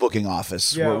the booking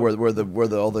office, Yeah. where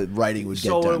all the writing would get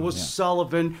done. So it was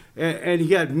Sullivan, and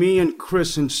he had me and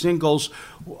Chris in singles.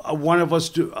 One of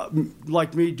us,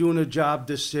 like me, doing a job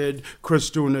to Sid, Chris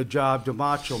doing a job to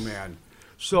Macho Man.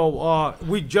 So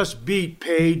we just beat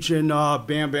Paige and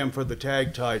Bam Bam for the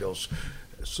tag titles.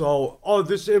 So,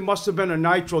 it must have been a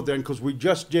Nitro then, because we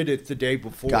just did it the day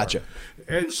before. Gotcha.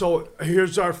 And so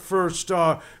here's our first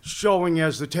showing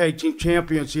as the tag team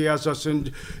champions. He has us,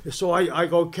 and so I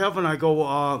go, Kevin, I go,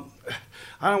 I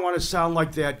don't want to sound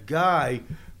like that guy,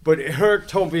 but Herc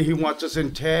told me he wants us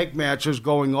in tag matches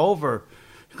going over.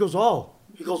 He goes, well,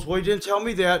 he didn't tell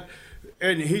me that,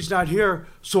 and he's not here,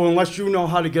 so unless you know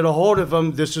how to get a hold of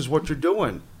him, this is what you're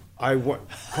doing. I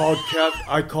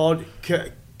called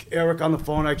Eric on the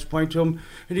phone. I explained to him,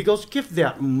 and he goes, give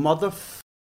that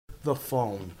the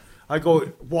phone. I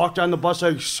walked on the bus.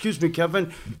 Excuse me,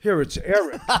 Kevin. Here, it's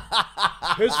Eric.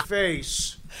 His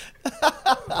face.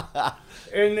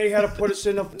 And they had to put us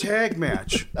in a tag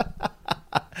match.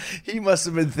 He must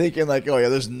have been thinking like, oh yeah,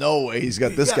 there's no way he's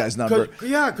got this guy's number.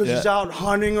 Because he's out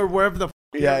hunting or wherever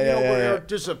where it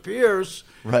disappears.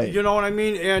 Right. You know what I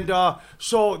mean? And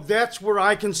so that's where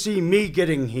I can see me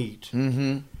getting heat.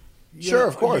 Mm-hmm. Sure,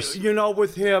 of course. You know,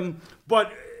 with him,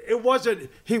 but it wasn't.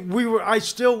 I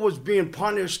still was being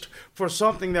punished for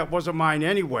something that wasn't mine,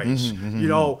 anyways. You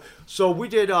know, so we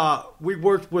did. We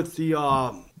worked with the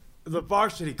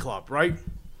Varsity Club, right?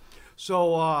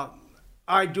 So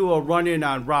I do a run-in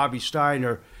on Robbie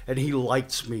Steiner, and he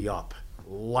lights me up.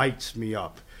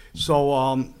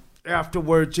 So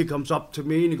afterwards, he comes up to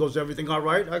me and he goes, "Everything all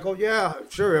right?" I go, "Yeah,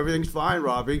 sure, everything's fine,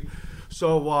 Robbie."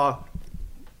 So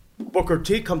Booker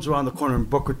T comes around the corner, and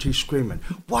Booker T screaming,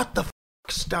 "What the f***,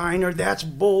 Steiner? That's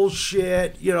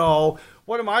bullshit, you know.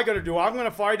 What am I going to do? I'm going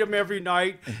to fight him every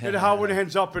night, and how it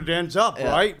ends up,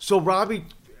 right?" So Robbie,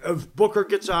 Booker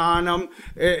gets on him,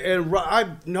 and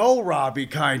I know Robbie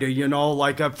kind of, you know,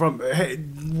 like I've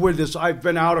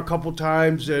been out a couple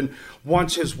times, and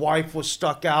once his wife was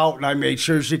stuck out, and I made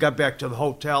sure she got back to the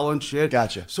hotel and shit.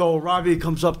 Gotcha. So Robbie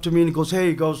comes up to me and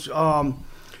he goes,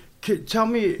 tell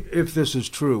me if this is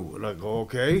true. And I go,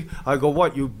 okay. I go,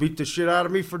 what, you beat the shit out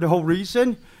of me for no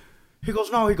reason? He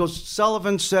goes, no. He goes,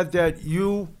 Sullivan said that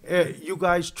you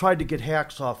guys tried to get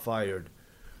Hacksaw fired.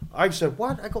 I said,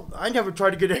 what? I go, I never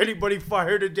tried to get anybody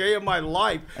fired a day of my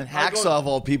life. And Hacksaw, of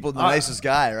all people, the nicest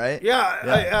guy, right?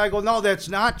 Yeah. I go, no, that's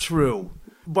not true.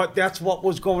 But that's what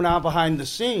was going on behind the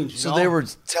scenes. So they were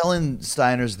telling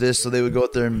Steiners this so they would go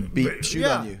out there and shoot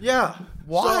on you. Yeah.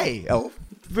 Why?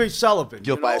 Sullivan.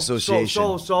 Guilt by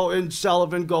association. So and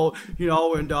Sullivan go, you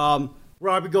know, and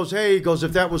Robbie goes, hey, he goes,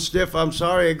 if that was stiff, I'm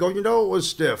sorry. I go, you know, it was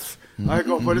stiff. I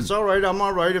go, but it's all right. I'm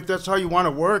all right. If that's how you want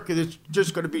to work, it's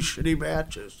just going to be shitty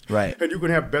matches. Right. And you can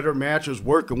have better matches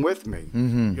working with me.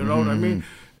 You know what I mean?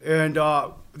 And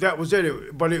that was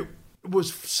it. But it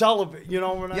was Sullivan, you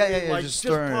know what I mean? Yeah, like, just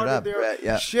stirring it up.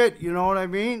 Yeah. Shit, you know what I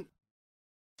mean?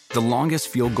 The longest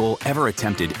field goal ever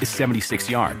attempted is 76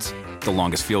 yards. The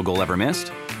longest field goal ever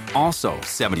missed? Also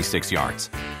 76 yards.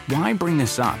 Why bring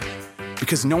this up?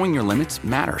 Because knowing your limits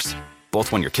matters,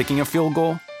 both when you're kicking a field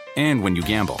goal and when you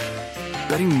gamble.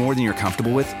 Betting more than you're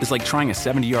comfortable with is like trying a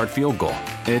 70-yard field goal.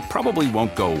 It probably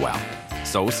won't go well.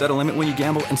 So set a limit when you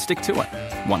gamble and stick to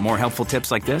it. Want more helpful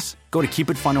tips like this? Go to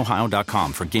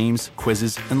keepitfunohio.com for games,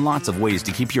 quizzes, and lots of ways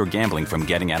to keep your gambling from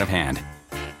getting out of hand.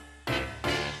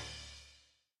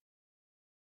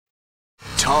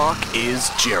 Talk is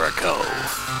Jericho.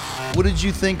 What did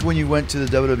you think when you went to the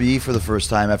WWE for the first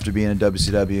time after being in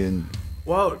WCW?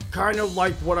 Well, kind of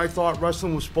like what I thought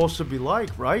wrestling was supposed to be like,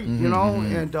 right? You know,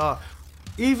 and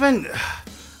even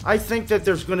I think that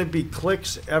there's going to be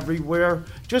cliques everywhere.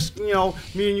 Just, you know,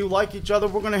 me and you like each other.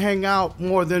 We're going to hang out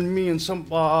more than me and some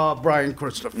Brian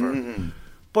Christopher.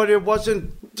 But it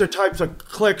wasn't the types of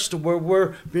cliques to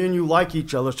where me and you like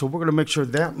each other. So we're going to make sure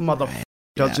that motherfucker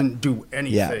doesn't do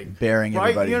anything. Yeah, bearing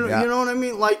right? everybody. You know what I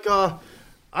mean? Like,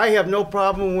 I have no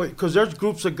problem with, because there's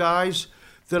groups of guys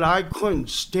that I couldn't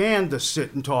stand to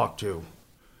sit and talk to.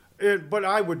 But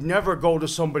I would never go to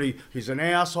somebody, he's an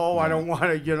asshole, I don't want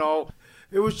to, you know.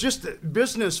 It was just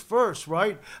business first,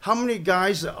 right? How many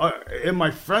guys am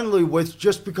I friendly with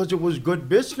just because it was good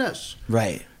business?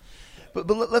 Right. But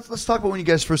let's talk about when you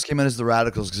guys first came in as the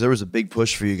Radicals, because there was a big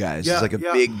push for you guys. Yeah, It's like a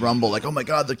yeah. big rumble, like, oh my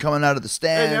God, they're coming out of the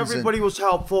stands. And everybody was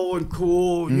helpful and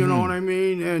cool, you know what I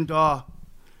mean? And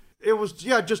it was,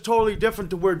 just totally different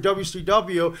to where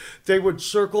WCW, they would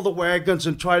circle the wagons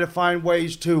and try to find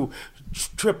ways to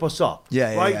trip us up.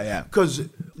 Yeah. Because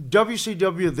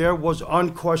WCW there was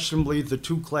unquestionably the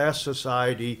two-class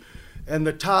society, and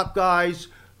the top guys,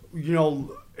 you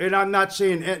know, and I'm not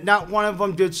saying not one of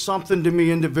them did something to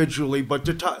me individually, but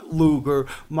Luger,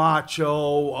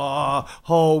 Macho,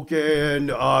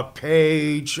 Hogan,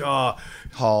 Page,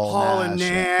 Hall and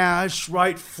Nash,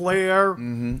 right, Flair.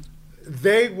 Mm-hmm.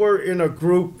 They were in a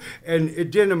group, and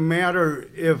it didn't matter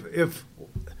if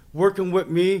working with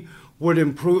me would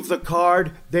improve the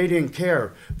card. They didn't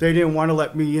care. They didn't want to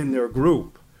let me in their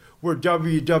group. Where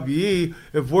WWE,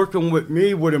 if working with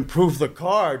me would improve the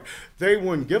card, they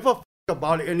wouldn't give a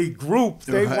about any group.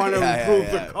 They want to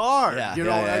improve the card. You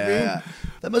know what I mean? Yeah.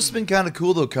 That must have been kind of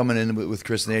cool, though, coming in with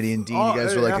Chris and Eddie and Dean. You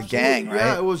guys were like a gang, right?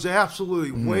 Yeah, it was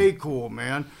absolutely way cool,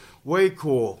 man. Way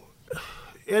cool.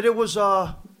 And it was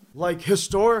like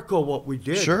historical what we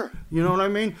did. Sure. You know what I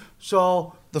mean?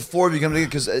 So the four of you come together,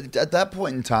 because at that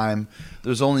point in time,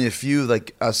 there's only a few,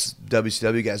 like us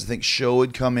WCW guys. I think Show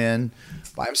would come in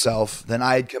by himself. Then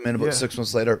I'd come in about 6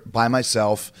 months later by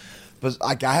myself. But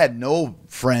like, I had no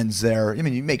friends there. I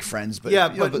mean, you make friends, but I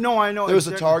know. There was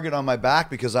a target on my back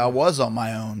because I was on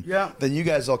my own. Yeah. Then you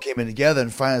guys all came in together,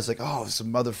 and finally it's like, oh,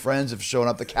 some other friends have shown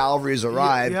up. The Cavalry's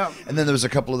arrived. Yeah. And then there was a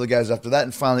couple of the guys after that,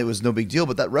 and finally it was no big deal.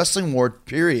 But that wrestling war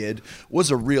period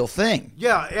was a real thing.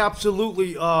 Yeah,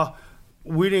 absolutely.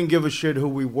 We didn't give a shit who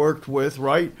we worked with,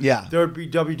 right? Yeah. There'd be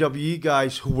WWE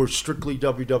guys who were strictly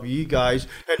WWE guys,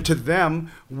 and to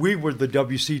them, we were the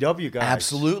WCW guys.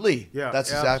 Absolutely. Yeah, that's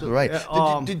exactly right.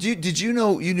 Did you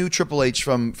know you knew Triple H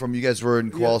from you guys were in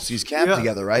Kowalski's camp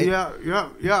together, right?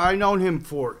 Yeah. I known him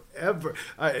forever.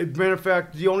 Matter of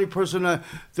fact, the only person that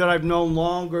I've known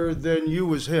longer than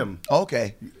you is him.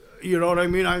 Okay. You know what I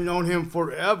mean? I've known him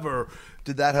forever.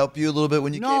 Did that help you a little bit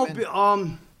when you came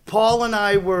in? Paul and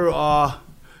I were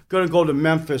going to go to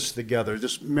Memphis together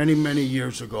just many, many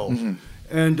years ago. Mm-hmm.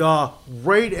 And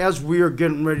right as we were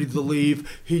getting ready to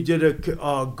leave, he did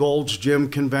a Gold's Gym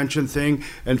convention thing,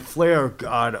 and Flair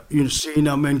got seen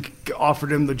him and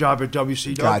offered him the job at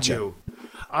WCW. Gotcha.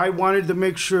 I wanted to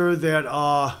make sure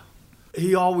that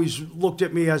he always looked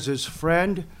at me as his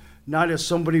friend, not as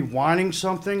somebody wanting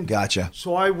something. Gotcha.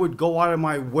 So I would go out of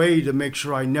my way to make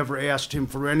sure I never asked him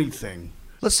for anything.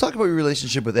 Let's talk about your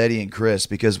relationship with Eddie and Chris,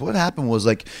 because what happened was,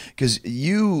 like, because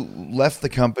you left the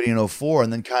company in 2004,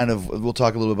 and then kind of, we'll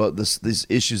talk a little about these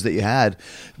issues that you had.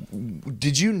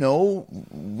 Did you know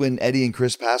when Eddie and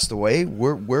Chris passed away?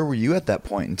 Where were you at that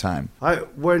point in time?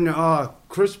 When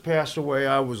Chris passed away,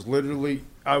 I was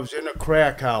in a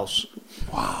crack house.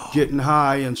 Wow. Getting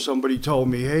high, and somebody told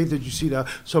me, hey, did you see that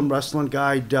some wrestling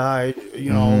guy died,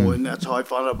 and that's how I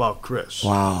found out about Chris.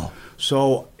 Wow.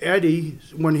 So Eddie,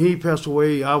 when he passed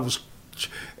away, I was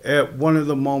at one of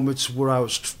the moments where I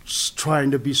was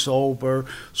trying to be sober,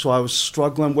 so I was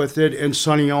struggling with it, and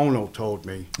Sonny Ono told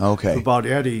me about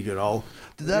Eddie, Did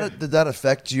that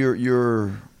affect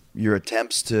your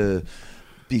attempts to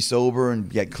be sober and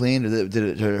get clean? Did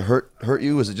it hurt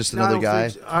you? Was it just another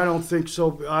guy? I don't think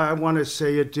so. I want to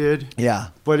say it did. Yeah.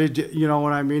 But it, you know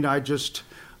what I mean? I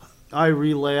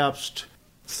relapsed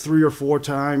 3 or 4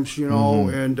 times,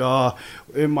 and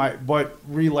but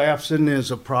relapsing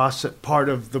is a process, part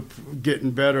of the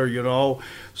getting better,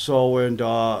 So, and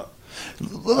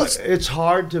it's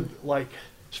hard to, like,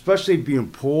 especially being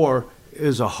poor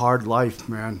is a hard life,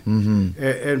 man. Mm-hmm.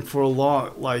 And for a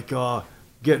long, like,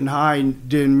 getting high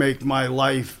didn't make my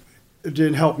life, it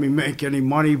didn't help me make any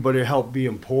money, but it helped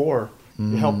being poor.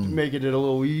 It helped make it a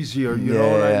little easier, you know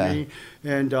what I mean?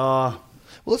 And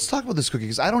well, let's talk about this quickly,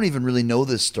 because I don't even really know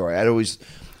this story. I'd always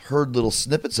heard little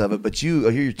snippets of it, but I hear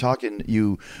you talking,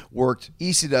 you worked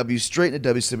ECW, straight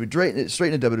into WCW,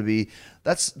 straight into WWE.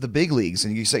 That's the big leagues.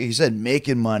 And you said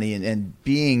making money and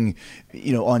being,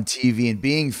 on TV and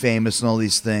being famous and all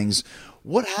these things.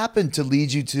 What happened to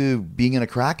lead you to being in a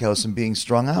crack house and being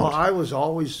strung out? Well, I was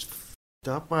always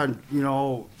up on,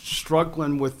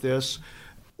 struggling with this.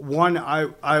 One,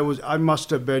 I must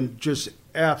have been just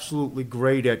absolutely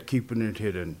great at keeping it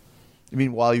hidden. You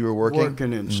mean while you were working?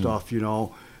 Working and stuff,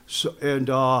 So, and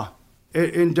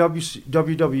in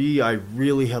WWE, I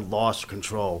really had lost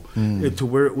control to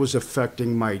where it was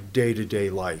affecting my day-to-day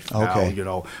life. Okay.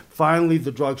 Now, finally,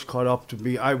 the drugs caught up to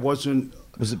me. I wasn't...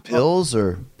 Was it pills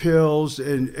or? Pills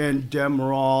and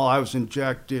Demerol. I was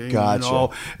injecting, Gotcha.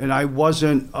 And I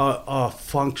wasn't a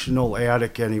functional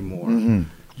addict anymore. Mm-hmm.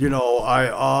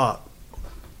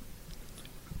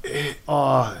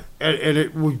 and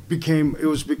it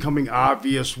was becoming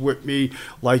obvious with me,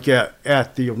 like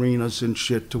at the arenas and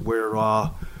shit, to where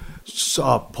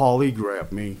Paulie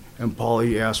grabbed me, and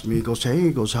Paulie asked me, he goes, "Hey,"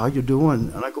 he goes, "how you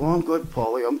doing?" And I go, "I'm good,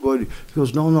 Paulie, I'm good." He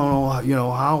goes, No, you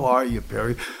know, "How are you,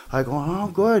 Perry?" I go, "Oh,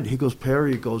 I'm good." He goes,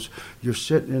 "Perry," he goes, "you're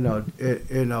sitting in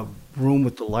a room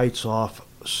with the lights off.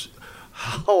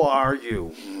 How are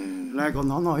you?" And I go,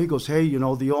 No. He goes, "Hey, you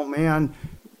know, the old man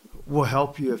will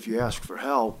help you if you ask for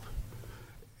help."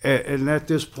 And at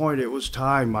this point, it was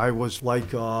time. I was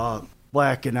like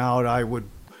blacking out.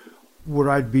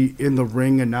 I'd be in the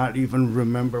ring and not even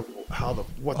remember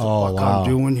what the fuck I'm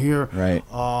doing here. Right.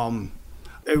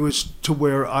 It was to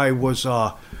where I was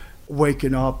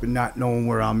waking up and not knowing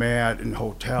where I'm at in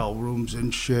hotel rooms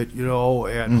and shit, you know.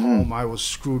 At home, I was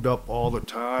screwed up all the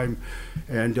time.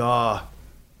 And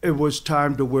it was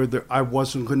time to where I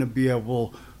wasn't going to be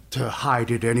able to hide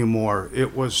it anymore.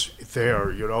 It was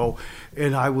there, you know.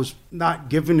 And I was not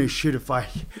giving a shit if I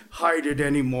hide it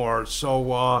anymore.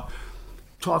 So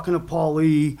talking to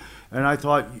Paulie, and I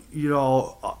thought, you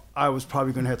know, I was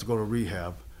probably going to have to go to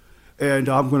rehab. And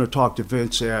I'm going to talk to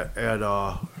Vince at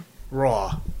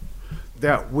Raw.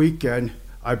 That weekend,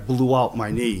 I blew out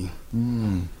my knee.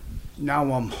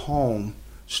 Now I'm home,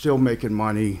 still making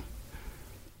money,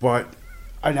 but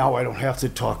now I don't have to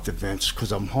talk to Vince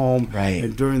because I'm home. Right.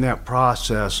 And during that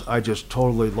process, I just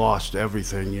totally lost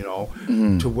everything, you know,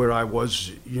 to where I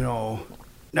was, you know,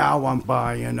 now I'm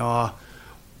buying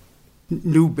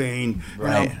New Bane,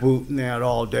 Right. and I'm booting that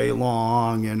all day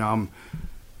long, and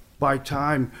by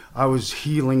time I was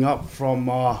healing up from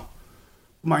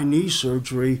my knee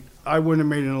surgery, I wouldn't have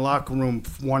made it in the locker room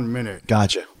 1 minute.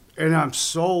 Gotcha. And I'm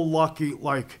so lucky,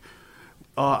 like,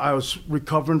 I was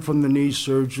recovering from the knee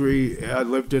surgery. I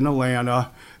lived in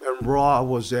Atlanta, and Raw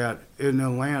was in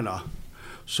Atlanta.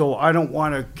 So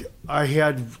I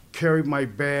had carried my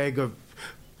bag of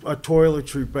a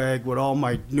toiletry bag with all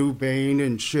my New Bane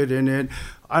and shit in it.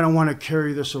 I don't want to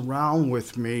carry this around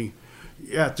with me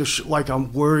like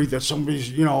I'm worried that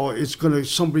somebody's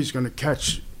gonna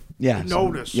catch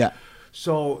notice. Yeah.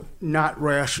 So not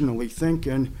rationally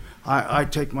thinking, I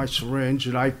take my syringe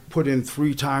and I put in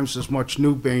 3 times as much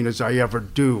New Bane as I ever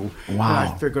do. Wow. And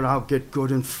I figured I'll get good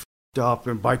and f***ed up,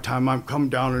 and by the time I'm come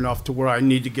down enough to where I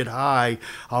need to get high,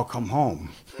 I'll come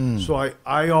home. So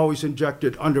I always inject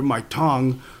it under my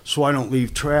tongue so I don't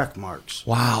leave track marks.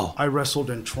 Wow. I wrestled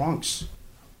in trunks.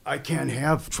 I can't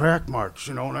have track marks,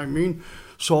 you know what I mean?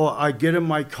 So I get in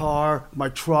my car, my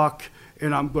truck,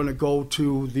 and I'm going to go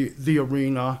to the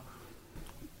arena.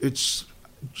 It's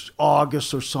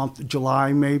August or something,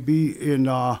 July maybe, in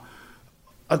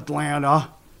Atlanta.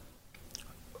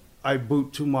 I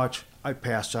boot too much, I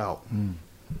pass out.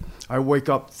 I wake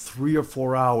up 3 or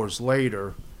 4 hours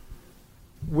later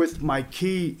with my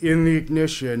key in the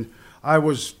ignition. I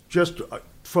was just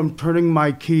from turning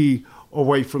my key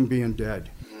away from being dead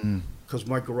because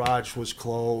my garage was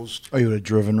closed. Oh, you would have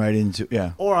driven right into,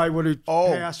 yeah. Or I would have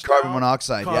passed carbon out.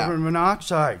 monoxide, yeah. Carbon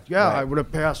monoxide, yeah. Right. I would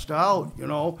have passed out, you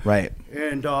know. Right.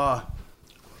 And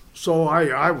so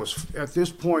I was, at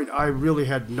this point, I really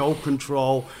had no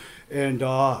control, and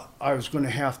I was going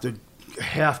to have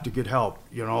to get help,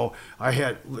 you know.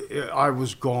 I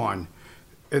was gone.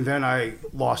 And then I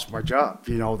lost my job.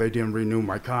 You know, they didn't renew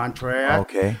my contract.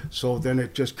 Okay. So then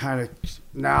it just kind of,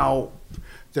 now,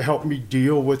 to help me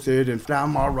deal with it, and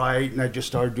I'm all right, and I just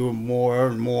started doing more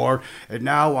and more. And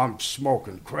now I'm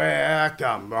smoking crack,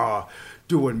 I'm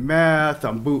doing meth,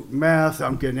 I'm booting meth,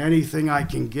 I'm getting anything I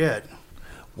can get.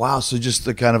 Wow, so just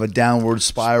the kind of a downward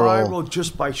spiral.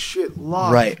 Just by shit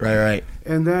luck. Right.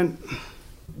 And then,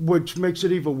 which makes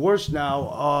it even worse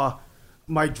now,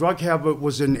 my drug habit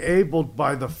was enabled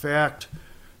by the fact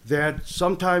that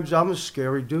sometimes I'm a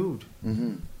scary dude.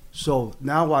 So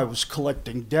now I was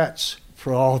collecting debts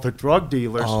for all the drug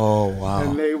dealers. Oh, wow.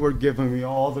 And they were giving me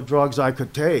all the drugs I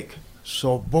could take.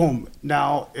 So boom,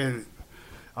 now, and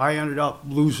I ended up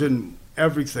losing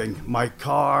everything. My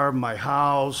car, my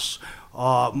house,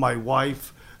 my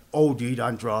wife OD'd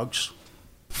on drugs.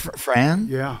 Fran?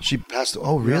 Yeah. She passed.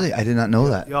 Oh, really? Yeah. I did not know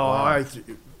that. Yeah, wow.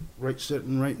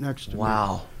 Sitting right next to me.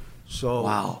 Wow. So.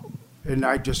 Wow. And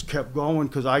I just kept going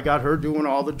because I got her doing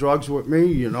all the drugs with me,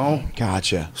 you know.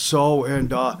 Gotcha. So, and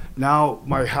now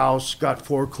my house got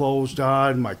foreclosed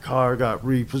on, my car got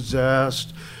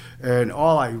repossessed, and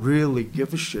all I really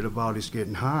give a shit about is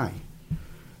getting high.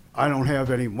 I don't have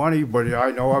any money, but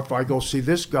I know if I go see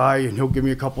this guy and he'll give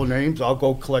me a couple of names, I'll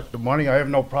go collect the money. I have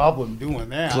no problem doing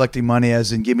that. Collecting money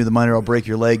as in give me the money or I'll break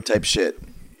your leg type shit,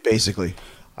 basically.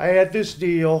 I had this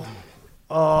deal.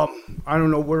 I don't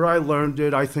know where I learned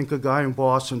it. I think a guy in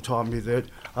Boston taught me that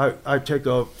I take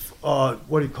a,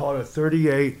 what do you call it, a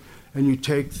 38, and you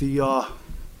take the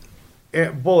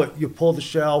bullet, you pull the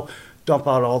shell, dump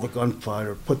out all the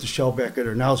gunpowder, put the shell back in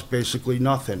there. Now it's basically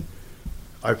nothing.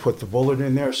 I put the bullet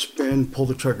in there, spin, pull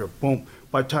the trigger, boom.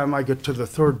 By the time I get to the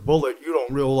third bullet, you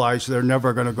don't realize they're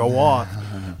never going to go off.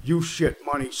 You shit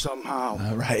money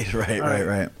somehow. Right.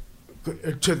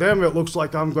 To them, it looks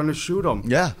like I'm going to shoot them.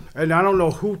 Yeah. And I don't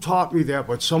know who taught me that,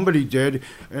 but somebody did,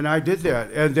 and I did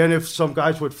that. And then if some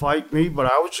guys would fight me, but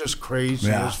I was just crazy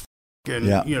as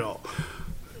f***ing, you know,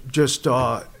 just,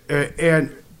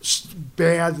 and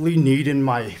badly needing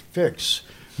my fix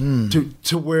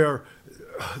to where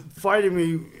fighting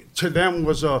me to them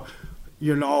was a,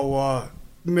 you know,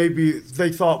 maybe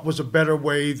they thought was a better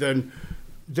way than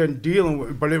dealing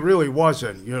with, but it really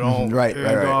wasn't, you know. Right.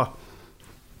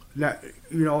 Now,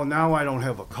 you know, now I don't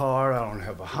have a car, I don't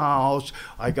have a house.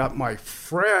 I got my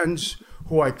friends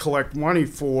who I collect money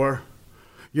for,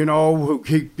 you know, who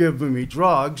keep giving me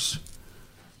drugs.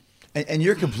 And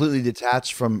you're completely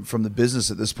detached from the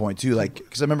business at this point too, like,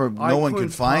 because I remember no one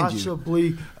could find you. I couldn't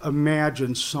possibly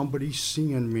imagine somebody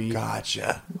seeing me.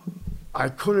 Gotcha. I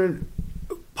couldn't.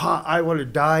 I would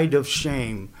have died of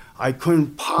shame. I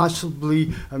couldn't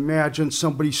possibly imagine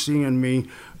somebody seeing me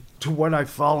to what I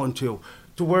fall into.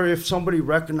 To where if somebody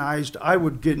recognized, I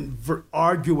would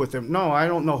argue with them. No, I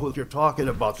don't know who you're talking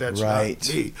about. That's right.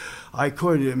 Not me. I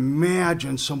couldn't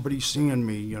imagine somebody seeing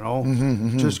me, you know.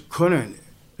 Just couldn't.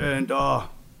 And,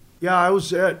 yeah, I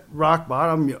was at rock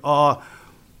bottom.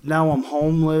 Now I'm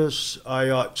homeless.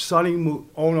 Sonny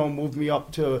moved me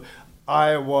up to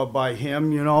Iowa by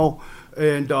him, you know,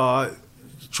 and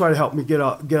try to help me get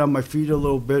on my feet a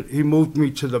little bit. He moved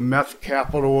me to the meth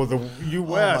capital of the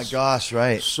U.S. Oh, my gosh,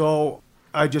 right. So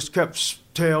I just kept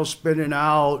tail spinning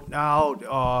out.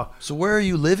 So where are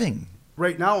you living?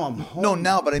 Right now I'm homeless. No,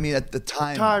 now, but I mean at the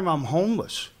time. I'm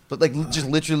homeless. But like just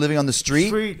literally living on the street?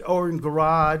 Street or in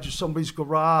garage, somebody's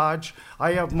garage.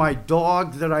 I have my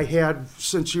dog that I had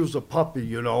since she was a puppy,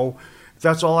 you know.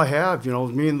 That's all I have, you know,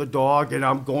 me and the dog, and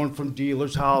I'm going from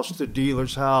dealer's house to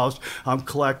dealer's house. I'm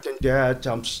collecting debt.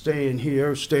 I'm staying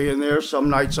here, staying there. Some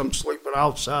nights I'm sleeping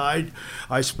outside.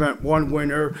 I spent one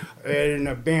winter at an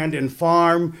abandoned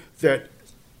farm that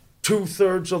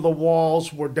 2/3 of the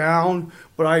walls were down,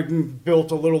 but I built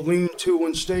a little lean-to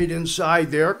and stayed inside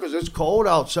there because it's cold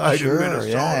outside in Minnesota.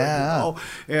 Yeah. You know?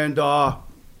 And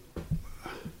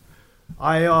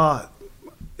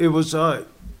it was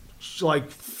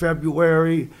like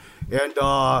February, and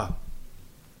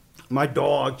my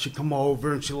dog, she come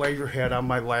over and she laid her head on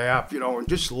my lap, you know, and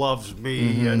just loves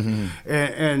me.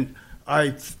 And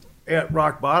I, at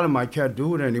rock bottom, I can't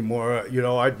do it anymore. You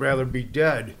know, I'd rather be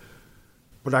dead.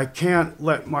 But I can't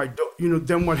let my dog, you know,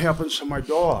 then what happens to my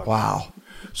dog? Wow.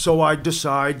 So I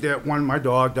decide that when my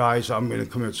dog dies, I'm going to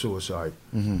commit suicide.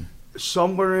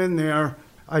 Somewhere in there,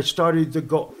 I started to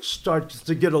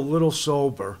get a little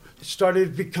sober. It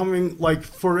started becoming like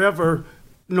forever,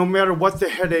 no matter what the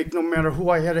headache, no matter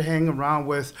who I had to hang around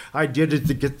with, I did it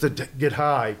to get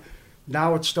high.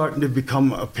 Now it's starting to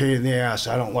become a pain in the ass.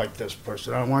 I don't like this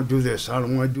person. I don't want to do this. I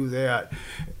don't want to do that.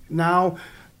 Now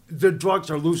the drugs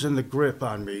are losing the grip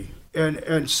on me.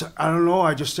 And so, I don't know,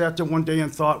 I just sat there one day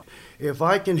and thought, if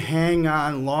I can hang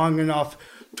on long enough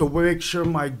to make sure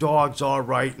my dog's all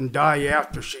right and die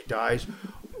after she dies,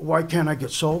 why can't I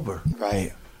get sober?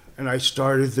 Right. And I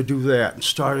started to do that and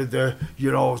started to,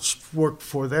 you know, work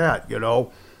for that, you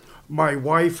know. My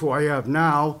wife, who I have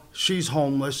now, she's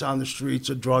homeless on the streets,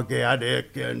 a drug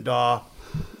addict, and I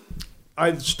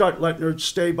start letting her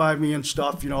stay by me and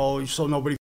stuff, you know, so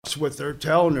nobody with her,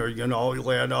 telling her, you know, and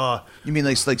you mean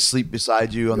like sleep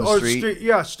beside you on the street?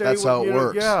 Yeah, stay. That's with, how it you know,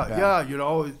 works. Yeah, you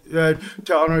know,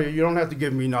 telling her, you don't have to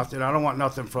give me nothing. I don't want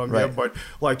nothing from you. But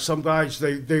like some guys,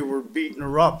 they were beating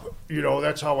her up. You know,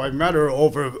 that's how I met her,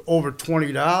 over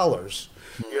 $20.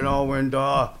 You know, and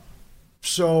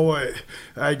so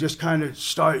I just kind of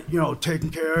start, you know, taking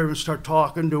care of her and start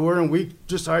talking to her, and we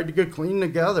decided to get clean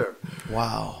together.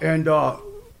 Wow. And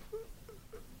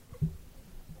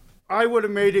I would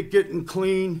have made it getting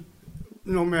clean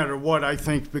no matter what, I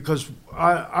think, because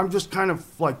I'm just kind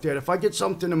of like that. If I get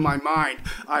something in my mind,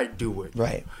 I do it.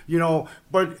 Right. You know,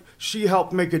 but she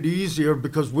helped make it easier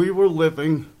because we were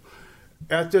living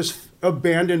at this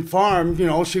abandoned farm. You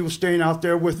know, she was staying out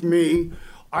there with me.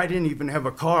 I didn't even have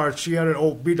a car. She had an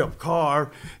old beat-up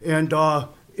car. And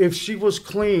if she was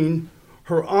clean,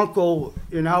 her uncle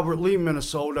in Albert Lea,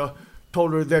 Minnesota,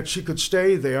 told her that she could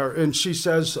stay there. And she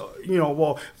says, you know,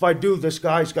 well, if I do, this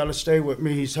guy's got to stay with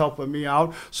me. He's helping me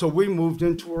out. So we moved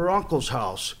into her uncle's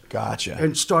house. Gotcha.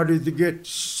 And started to get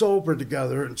sober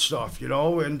together and stuff, you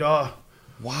know. And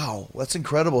Wow, that's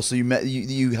incredible. So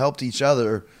you helped each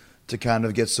other to kind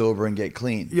of get sober and get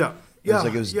clean. Yeah. It was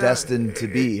like it was destined to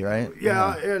be, right?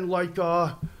 Yeah, and like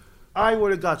I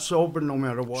would have got sober no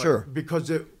matter what. Sure. Because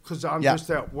I'm just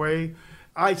that way.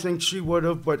 I think she would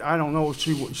have, but I don't know if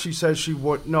she says she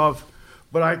wouldn't have.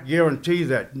 But I guarantee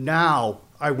that now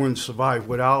I wouldn't survive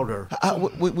without her.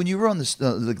 When you were on this,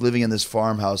 like living in this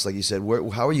farmhouse, like you said,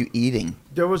 how are you eating?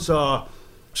 There was a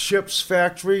chips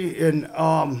factory in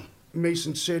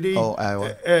Mason City. Oh,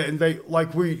 Iowa. And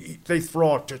they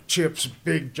throw out the chips,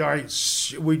 big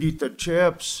giant. We'd eat the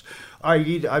chips.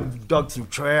 I've dug through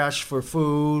trash for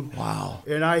food. Wow.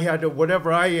 And I had to,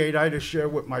 whatever I ate, I had to share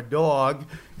with my dog.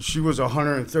 She was a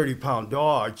 130-pound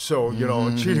dog, so, you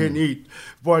know, she didn't eat.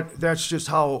 But that's just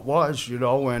how it was, you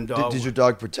know. And did your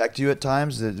dog protect you at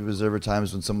times? Was there ever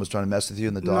times when someone was trying to mess with you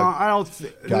and the dog? No, I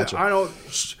don't. Gotcha. I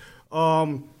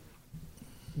don't.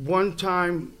 One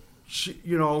time,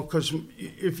 you know, because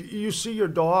if you see your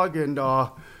dog and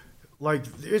like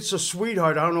it's a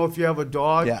sweetheart. I don't know if you have a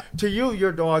dog. Yeah. To you,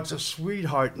 your dog's a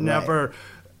sweetheart. Never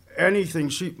anything.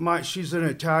 She's an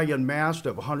Italian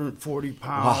Mastiff, 140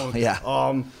 pounds. Wow,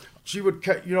 yeah. She would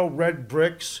catch, you know, red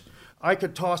bricks. I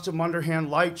could toss them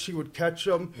underhand light. She would catch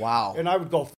them. Wow. And I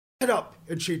would go, it up,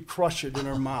 and she'd crush it in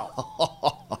her mouth.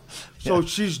 So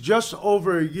she's just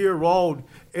over a year old,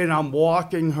 and I'm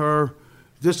walking her.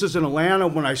 This is in Atlanta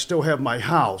when I still have my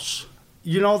house.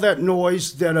 You know that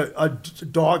noise that a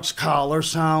dog's collar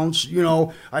sounds? You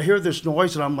know, I hear this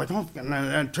noise, and I'm like, oh, and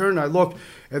I turn, I look,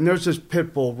 and there's this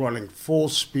pit bull running full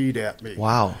speed at me.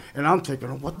 Wow. And I'm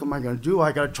thinking, what am I going to do?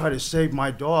 I got to try to save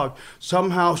my dog.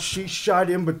 Somehow she shot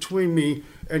in between me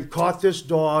and caught this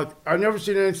dog. I've never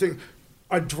seen anything.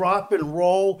 A drop and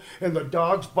roll, and the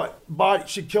dog's body,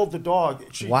 she killed the dog.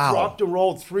 She dropped and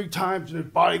rolled 3 times, and her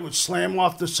body would slam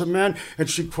off the cement, and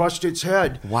she crushed its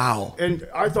head. Wow. And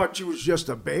I thought she was just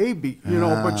a baby, you know,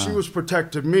 but she was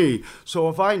protecting me. So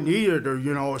if I needed her,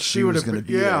 you know, she would have been,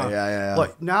 yeah.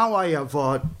 Like now I have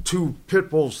 2 pit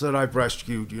bulls that I've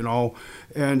rescued, you know,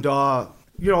 and,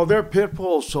 you know, they're pit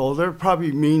bulls, so they're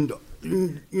probably mean,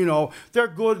 you know, they're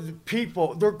good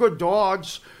people, they're good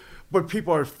dogs. But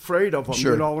people are afraid of them,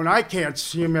 Sure. you know, and I can't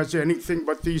see them as anything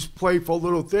but these playful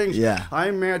little things. Yeah. I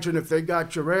imagine if they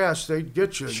got your ass, they'd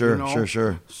get you, Sure, you know?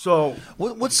 sure. So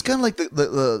what's kind of like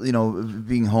the you know,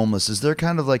 being homeless? Is there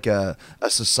kind of like a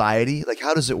society? Like,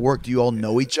 how does it work? Do you all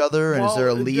know each other? And is there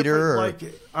a leader? Like,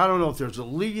 I don't know if there's a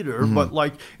leader, but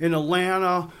like in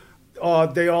Atlanta,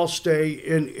 they all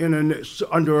stay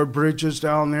under bridges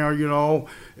down there, you know,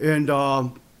 and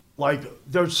like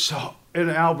there's in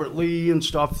Albert Lee and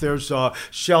stuff, there's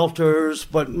shelters,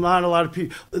 but not a lot of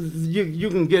people. You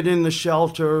can get in the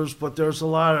shelters, but there's a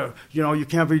lot of, you know, you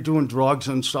can't be doing drugs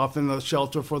and stuff in the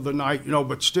shelter for the night, you know,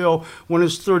 but still, when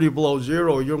it's 30 below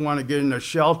zero, you want to get in the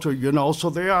shelter, you know, so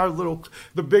they are little,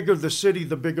 the bigger the city,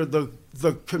 the bigger the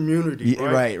community,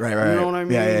 right? Right. You know what I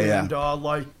mean? Yeah. And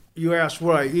like, you asked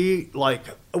what I eat, like,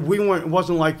 it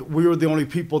wasn't like we were the only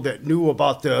people that knew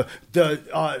about the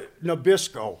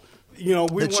Nabisco. You know,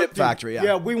 the chip factory, yeah.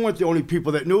 Yeah, we weren't the only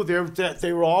people that knew that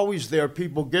they were always there,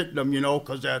 people getting them, you know,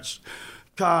 because that's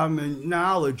common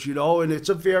knowledge, you know, and it's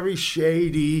a very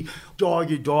shady,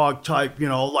 dog type, you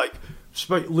know, like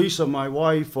Lisa, my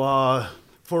wife,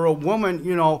 for a woman,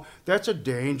 you know, that's a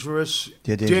dangerous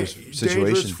situation.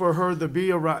 Dangerous for her to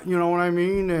be around, you know what I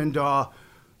mean? And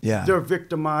they're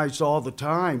victimized all the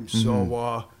time,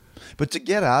 so... But to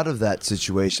get out of that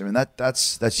situation, I mean,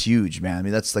 that's huge, man. I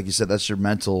mean, that's like you said, that's your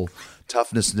mental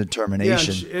toughness and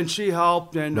determination. Yeah, and she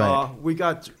helped, and we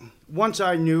got. Once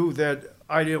I knew that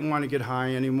I didn't want to get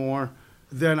high anymore,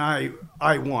 then I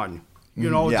won. You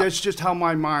know, that's just how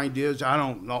my mind is. I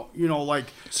don't know. You know, like.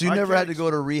 So you never had to go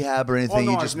to rehab or anything.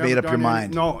 No, you just made up your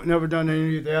mind. No, never done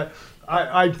any of that.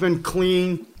 I've been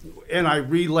clean. And I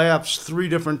relapsed 3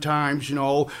 different times, you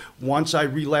know. Once I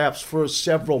relapsed for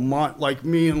several months, like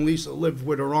me and Lisa lived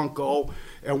with her uncle,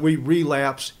 and we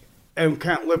relapsed and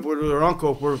can't live with her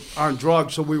uncle. We're on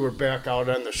drugs, so we were back out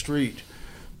on the street.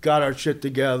 Got our shit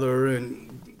together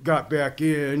and got back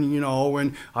in, you know,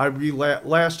 and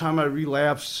last time I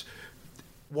relapsed,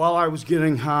 while I was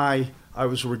getting high, I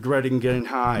was regretting getting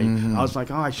high. I was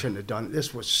like, I shouldn't have done it.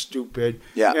 This was stupid.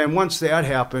 Yeah. And once that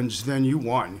happens, then you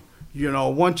won. You know,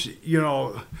 once, you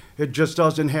know, it just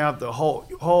doesn't have the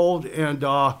hold. And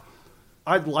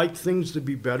I'd like things to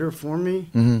be better for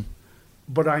me.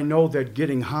 But I know that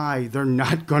getting high, they're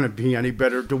not going to be any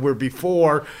better to where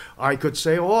before I could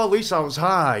say, oh, at least I was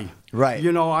high. Right.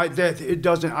 You know, I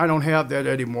don't have that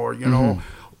anymore, you know.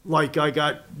 Like I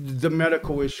got the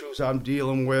medical issues I'm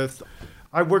dealing with.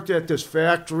 I worked at this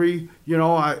factory, you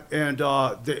know,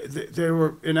 they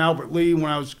were in Albert Lea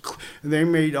when and they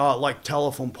made like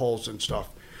telephone poles and stuff.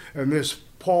 And this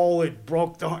pole, it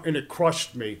broke down and it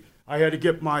crushed me. I had to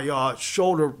get my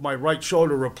right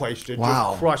shoulder replaced. It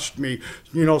just crushed me,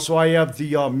 you know. So I have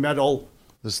the metal.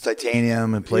 This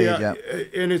titanium and plate, yeah.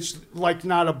 And it's like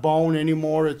not a bone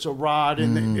anymore; it's a rod.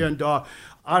 And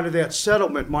out of that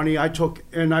settlement money, I took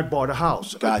and I bought a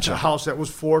house. Gotcha. A house that was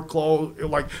foreclosed.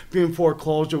 Like being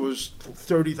foreclosed, it was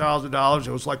 $30,000.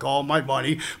 It was like all my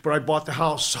money. But I bought the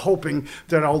house hoping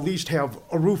that I'll at least have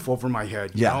a roof over my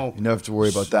head. Yeah, you know? you don't have to worry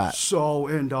about that. So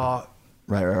and.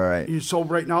 Right. So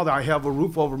right now that I have a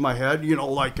roof over my head, you know,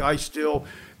 like I still,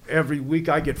 every week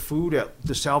I get food at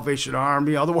the Salvation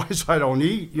Army. Otherwise I don't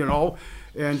eat, you know.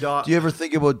 And do you ever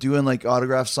think about doing like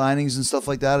autograph signings and stuff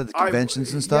like that at the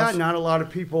conventions and stuff? Yeah, not a lot of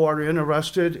people are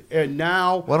interested. And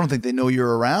now... Well, I don't think they know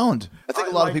you're around. I think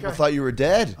a lot of people thought you were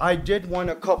dead. I did one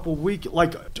a couple weeks,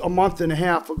 like a month and a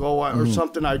half ago or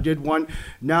something. I did one.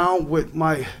 Now with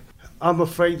my... I'm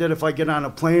afraid that if I get on a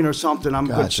plane or something,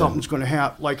 something's going to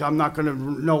happen. Like I'm not going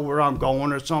to know where I'm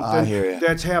going or something. I hear you.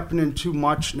 That's happening too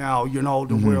much now, you know,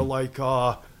 to where like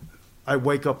I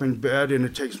wake up in bed and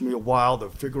it takes me a while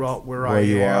to figure out where I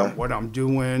am, what I'm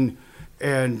doing,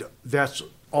 and that's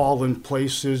all in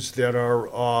places that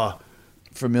are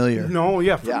familiar.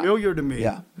 Familiar to me.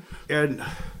 Yeah. And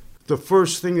the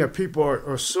first thing that people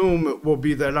assume will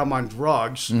be that I'm on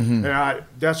drugs, and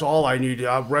that's all I need.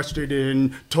 I arrested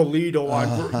in Toledo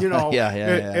on, you know,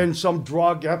 and some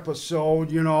drug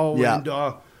episode, you know,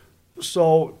 and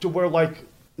so to where like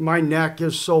my neck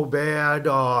is so bad.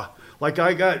 Like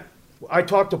I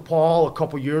talked to Paul a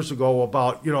couple years ago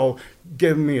about, you know,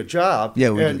 giving me a job.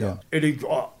 Yeah, and he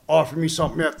offered me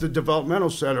something at the developmental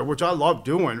center, which I love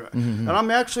doing, and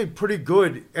I'm actually pretty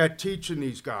good at teaching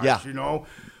these guys, you know.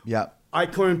 Yeah. I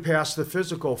couldn't pass the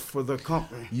physical for the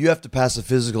company. You have to pass the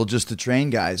physical just to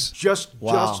train guys. Just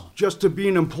to be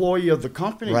an employee of the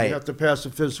company, you have to pass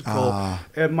the physical.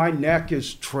 And my neck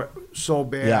is so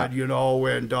bad, you know.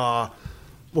 And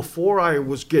before I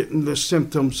was getting the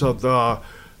symptoms of the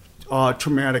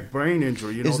traumatic brain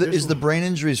injury, you know. Is the brain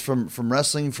injuries from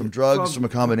wrestling, from drugs, from a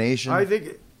combination? I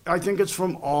think it's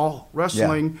from all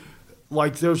wrestling.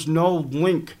 Like there's no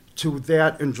link to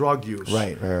that and drug use.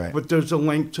 Right. But there's a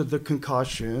link to the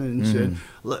concussions. And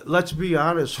let's be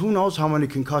honest, who knows how many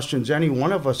concussions any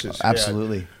one of us has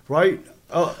Absolutely. had, right?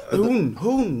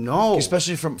 Who knows?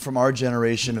 Especially from our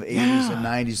generation of 80s and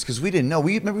 90s, because we didn't know.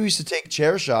 Remember we used to take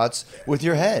chair shots with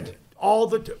your head.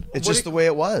 It's just the way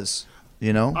it was.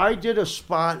 You know? I did a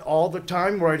spot all the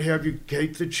time where I'd have you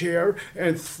take the chair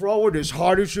and throw it as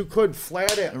hard as you could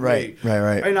flat at me.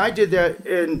 Right. And I did that,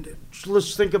 and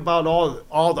let's think about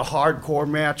all the hardcore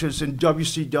matches in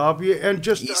WCW and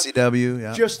just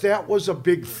ECW, just that was a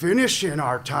big finish in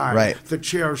our time. Right. The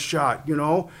chair shot, you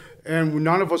know? And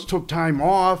none of us took time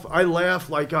off. I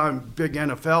laugh like I'm a big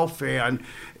NFL fan,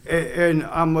 and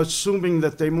I'm assuming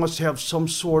that they must have some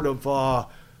sort of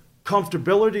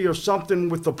comfortability or something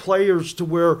with the players to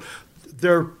where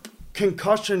their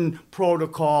concussion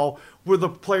protocol, where the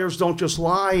players don't just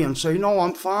lie and say, no,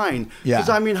 I'm fine. Because,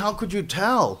 I mean, how could you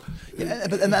tell? Yeah,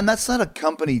 and that's not a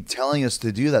company telling us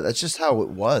to do that. That's just how it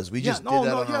was. We just did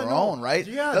that on our own, right?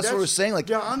 Yeah, that's what we're saying.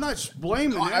 Like, I'm not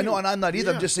blaming you. I know, and I'm not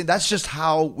either. I'm just saying that's just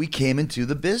how we came into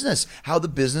the business, how the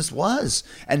business was.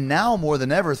 And now more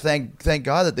than ever, thank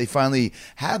God that they finally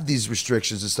have these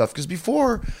restrictions and stuff. Because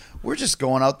before, we're just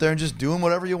going out there and just doing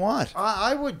whatever you want.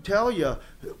 I would tell you,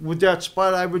 with that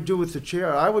spot I would do with the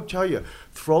chair, I would tell you,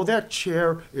 throw that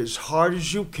chair as hard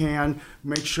as you can.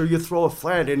 Make sure you throw it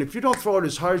flat. And if you don't throw it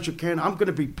as hard as you can, I'm going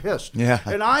to be pissed. Yeah.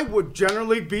 And I would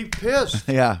generally be pissed.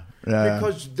 Yeah.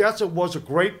 Because was a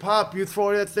great pop. You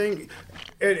throw that thing,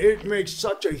 and it makes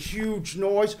such a huge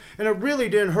noise. And it really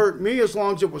didn't hurt me as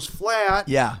long as it was flat.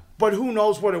 Yeah. But who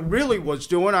knows what it really was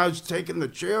doing. I was taking the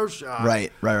chair shot.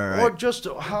 Right. Or just,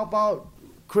 how about,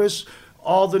 Chris,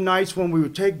 all the nights when we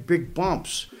would take big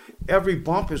bumps, every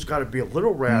bump has got to be a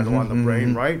little rattle on the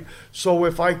brain, right? So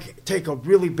if I take a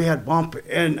really bad bump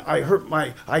and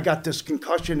I got this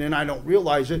concussion and I don't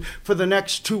realize it, for the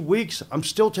next 2 weeks, I'm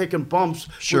still taking bumps,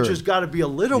 which has got to be a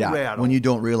little rattle. When you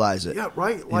don't realize it. Yeah,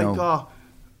 right.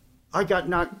 I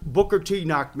got Booker T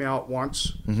knocked me out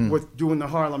once with doing the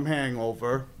Harlem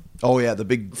Hangover. Oh, yeah, the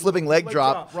big flipping leg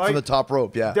drop right? from the top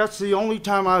rope, yeah. That's the only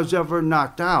time I was ever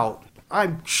knocked out.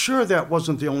 I'm sure that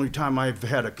wasn't the only time I've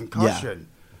had a concussion. Yeah.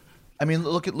 I mean,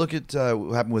 look at what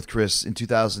happened with Chris in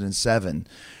 2007.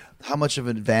 How much of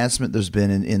an advancement there's been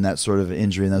in that sort of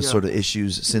injury and those sort of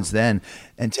issues since then,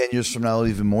 and 10 years from now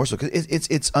even more so. Because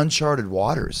it's uncharted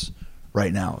waters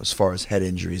right now as far as head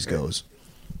injuries goes.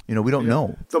 we don't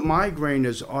know. The migraine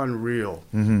is unreal.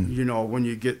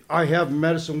 When I have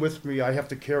medicine with me, I have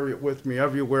to carry it with me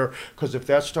everywhere, because if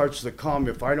that starts to come,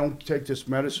 if I don't take this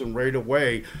medicine right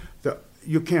away,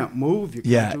 you can't move. You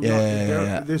can't do nothing.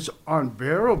 Yeah. It's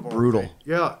unbearable. Brutal.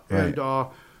 Yeah. Right. And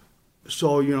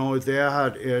so,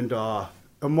 that, and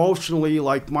emotionally,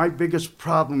 like, my biggest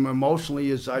problem emotionally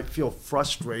is I feel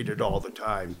frustrated all the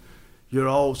time,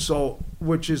 so,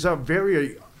 which is a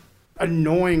very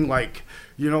annoying, like,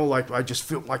 like, I just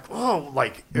feel like,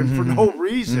 and for no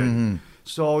reason.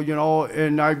 So,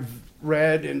 and I've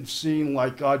read and seen,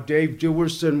 like, Dave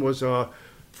Duerson was a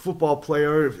football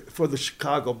player for the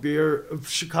Chicago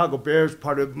Bears,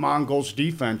 part of Mongols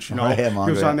defense, he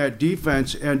was on that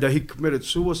defense, and he committed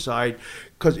suicide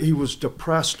because he was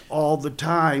depressed all the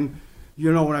time.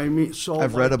 You know what I mean? So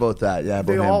I've read about that. Yeah,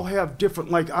 they all have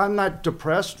different. Like, I'm not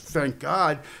depressed, thank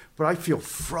God, but I feel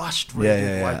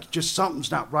frustrated. Like, just something's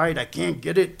not right. I can't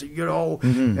get it.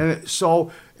 And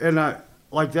so,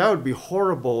 like, that would be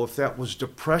horrible if that was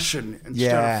depression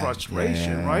instead of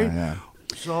frustration, right? Yeah.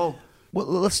 So. Well,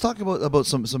 let's talk about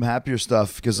some happier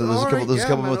stuff, because there's a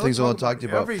couple more things I want to talk to you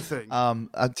about. Everything.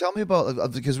 Tell me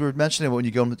about, because we were mentioning when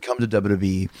you come to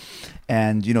WWE,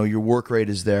 and your work rate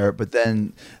is there, but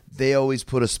then they always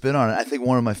put a spin on it. I think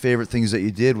one of my favorite things that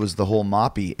you did was the whole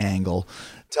Moppy angle.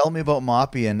 Tell me about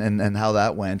Moppy and how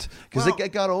that went, because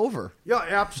it got over. Yeah,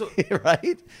 absolutely.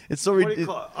 Right? It's so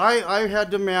ridiculous. I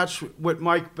had the match with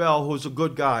Mike Bell, who's a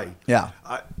good guy. Yeah.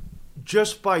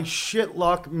 Just by shit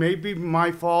luck, maybe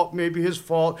my fault, maybe his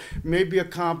fault, maybe a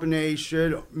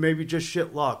combination, maybe just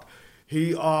shit luck.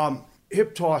 He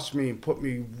hip tossed me and put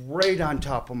me right on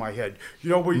top of my head.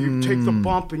 Where you take the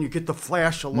bump and you get the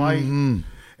flash of light. And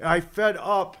I fed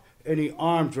up, and he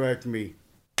arm dragged me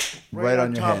right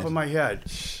on top of my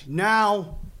head.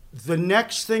 Now, the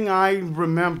next thing I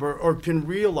remember or can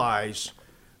realize,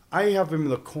 I have him in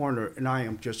the corner, and I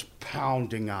am just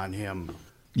pounding on him.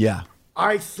 Yeah.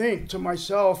 I think to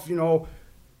myself,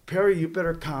 Perry, you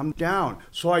better calm down.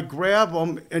 So I grab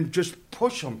him and just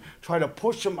try to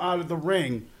push him out of the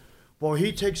ring. Well,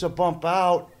 he takes a bump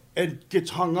out and gets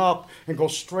hung up and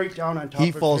goes straight down on top of his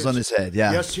head. He falls on his head,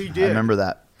 yeah. Yes, he did. I remember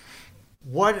that.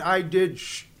 What I did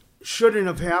shouldn't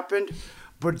have happened,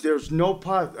 but there's no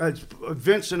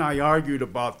Vince and I argued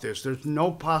about this. There's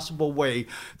no possible way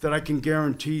that I can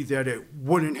guarantee that it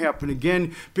wouldn't happen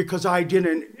again, because I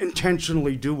didn't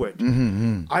intentionally do it.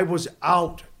 I was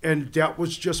out, and that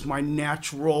was just my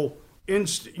natural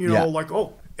instinct,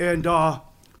 and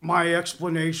my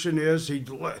explanation is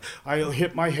I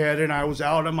hit my head and I was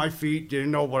out on my feet,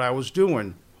 didn't know what I was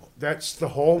doing. That's the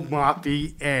whole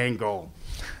Moppy angle.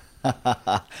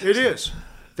 It is.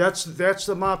 That's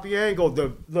the Moppy angle.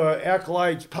 The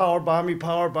acolytes powerbomb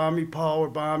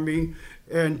me,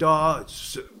 and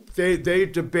they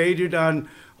debated on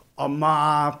a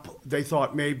mop. They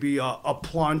thought maybe a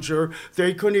plunger.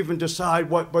 They couldn't even decide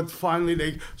what. But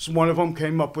finally, one of them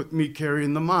came up with me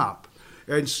carrying the mop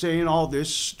and saying all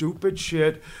this stupid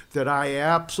shit that I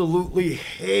absolutely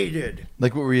hated.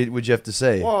 Like, what would you have to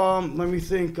say? Let me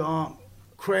think.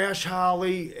 Crash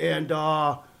Holly and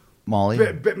Molly.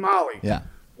 Molly. Yeah.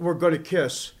 We're going to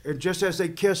kiss. And just as they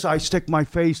kiss, I stick my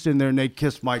face in there and they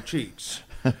kiss my cheeks.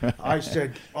 I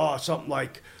said something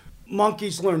like,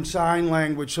 monkeys learn sign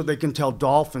language so they can tell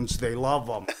dolphins they love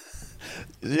them.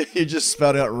 You just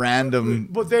spelled out random.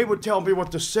 But they would tell me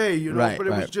what to say, Right, but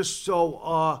it was just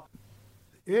so,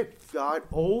 it got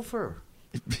over.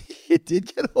 It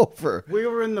did get over. We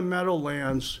were in the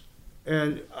Meadowlands,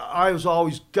 and I was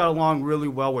always got along really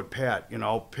well with Pat,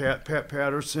 Pat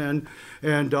Patterson,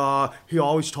 and he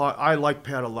always taught. I like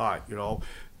Pat a lot,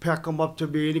 Pat come up to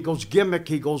me and he goes, Gimmick.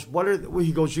 He goes,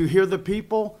 he goes, you hear the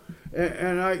people?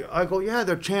 And I go, yeah,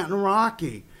 they're chanting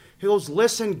Rocky. He goes,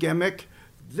 listen, Gimmick.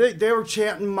 They were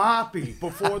chanting Moppy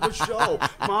before the show.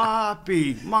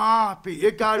 Moppy.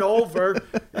 It got over,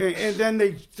 and then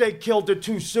they killed it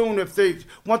too soon.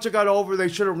 Once it got over, they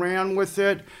should have ran with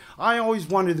it. I always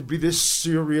wanted to be this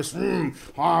serious, but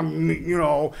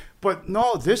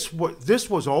no, this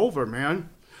was over, man.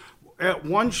 At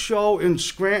one show in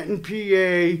Scranton,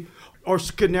 PA, or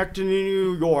Schenectady,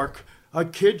 New York, a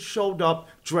kid showed up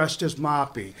dressed as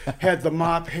Moppy, had the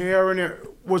mop hair, and it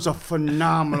was a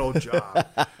phenomenal job.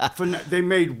 They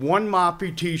made one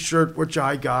Moppy T-shirt, which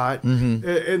I got,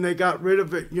 and they got rid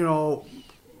of it,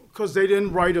 because they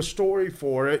didn't write a story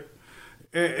for it.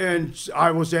 And I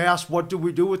was asked, what do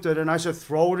we do with it? And I said,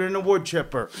 throw it in a wood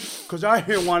chipper, because I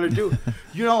didn't want to do it.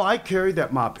 I carry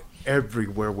that mop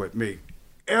everywhere with me.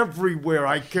 everywhere.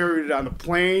 I carried it on the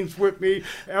planes with me,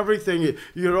 everything.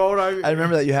 You know what I mean? I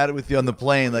remember that you had it with you on the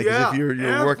plane, like as if you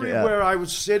were working. Everywhere I would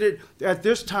sit it. At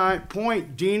this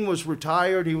point, Dean was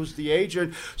retired. He was the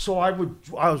agent. So I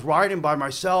was riding by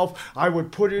myself. I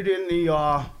would put it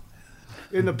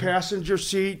in the passenger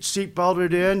seat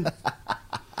belted in.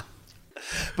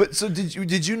 But so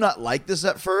did you not like this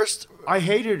at first? I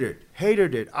hated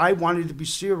it. I wanted to be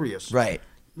serious. Right.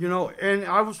 You know, and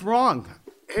I was wrong.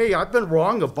 Hey, I've been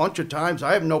wrong a bunch of times.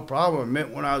 I have no problem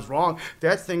admitting when I was wrong.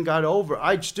 That thing got over.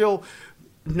 I'd still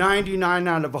 99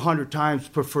 out of 100 times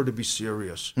prefer to be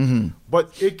serious. Mm-hmm.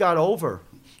 But it got over.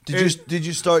 Did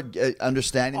you start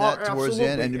understanding that towards the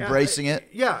end and embracing it?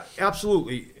 Yeah,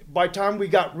 absolutely. By the time we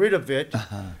got rid of it,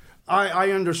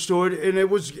 I understood, and it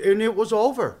was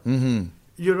over. Mm-hmm.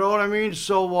 You know what I mean?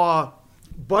 So,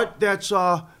 but that's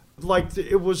like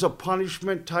it was a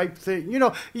punishment type thing. You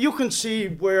know, you can see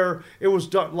where it was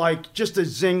done, like just to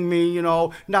zing me. You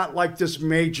know, not like this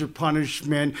major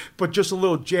punishment, but just a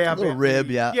little jab, a little rib,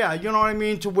 me. yeah. Yeah, you know what I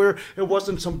mean? To where it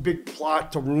wasn't some big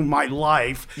plot to ruin my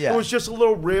life. Yeah. It was just a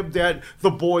little rib that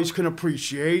the boys can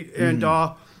appreciate, and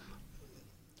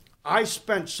I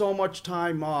spent so much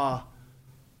time.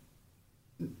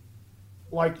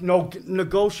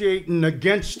 Negotiating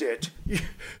against it,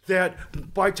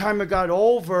 that by the time it got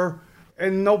over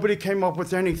and nobody came up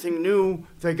with anything new,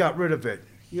 they got rid of it.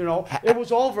 You know, it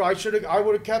was over. I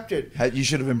would have kept it. You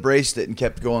should have embraced it and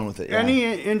kept going with it. Yeah. Any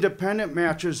independent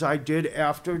matches I did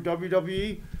after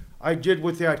WWE, I did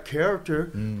with that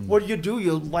character. What do?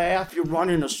 You laugh, you run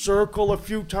in a circle a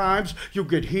few times, you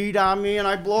get heat on me, and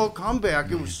I blow a comeback.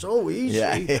 It was so easy.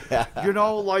 Yeah. You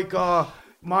know, like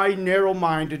my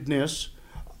narrow-mindedness,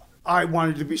 I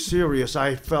wanted to be serious.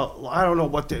 I felt, I don't know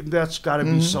what, that's got to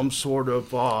be some sort of...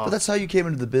 but that's how you came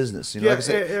into the business. You know, Yeah, like I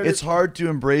said, it's hard to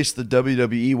embrace the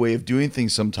WWE way of doing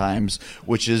things sometimes,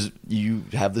 which is you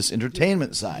have this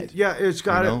entertainment side. Yeah, it's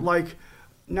got You know? it, like,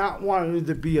 not wanting it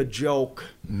to be a joke.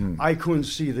 I couldn't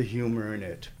see the humor in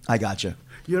it. I gotcha.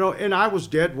 You know, and I was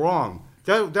dead wrong.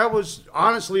 That was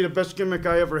honestly the best gimmick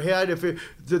I ever had. If it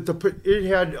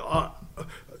had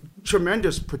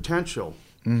tremendous potential,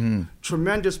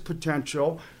 tremendous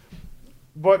potential.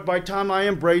 But by the time I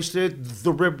embraced it,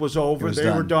 the rib was over. Was they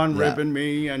done. were done Yeah. ribbing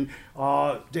me, and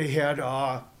they had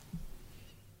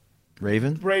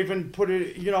Raven put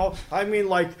it. You know, I mean,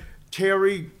 like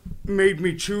Terry made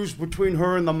me choose between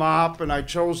her and the mop, and I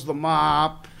chose the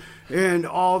mop. And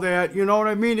all that, you know what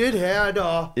I mean? It had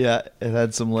Yeah, it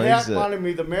had some legs. Pat wanted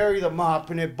me to marry the mop,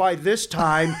 and by this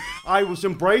time, I was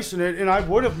embracing it, and I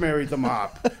would have married the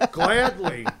mop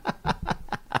gladly.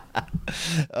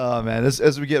 Oh man,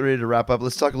 as we get ready to wrap up,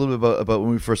 let's talk a little bit about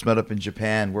when we first met up in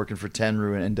Japan, working for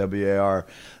Tenryu and NWAR.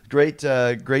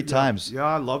 Great times. Yeah,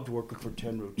 I loved working for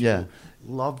Tenryu too. Yeah.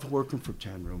 Loved working for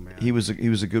Tenryu, man. He was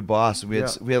a good boss. We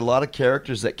had a lot of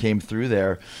characters that came through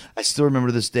there. I still remember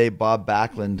to this day Bob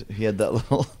Backlund. He had that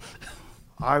little.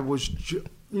 You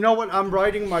know what? I'm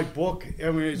writing my book,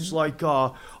 and it's like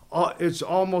it's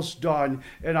almost done,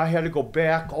 and I had to go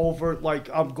back over. Like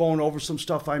I'm going over some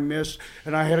stuff I missed,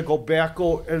 and I had to go back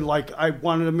and like I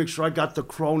wanted to make sure I got the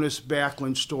Cronus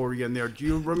Backlund story in there. Do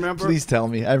you remember? Please tell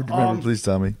me. I remember. Please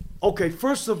tell me. Okay,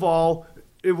 first of all,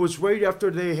 it was right after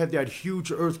they had that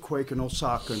huge earthquake in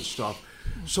Osaka and stuff.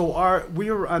 So we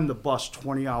were on the bus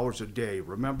 20 hours a day,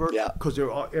 remember? Yeah. Because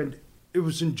and it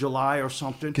was in July or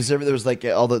something. Because there was like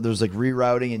there was like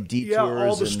rerouting and detours. Yeah,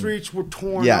 all the and, streets were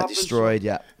torn Yeah, up. destroyed.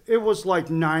 Yeah. It was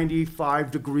like 95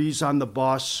 degrees on the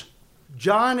bus.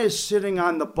 John is sitting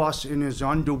on the bus in his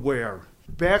underwear.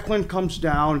 Backlund comes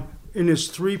down in his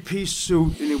three-piece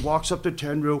suit, and he walks up to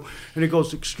Tenryu, and he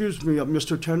goes, "Excuse me,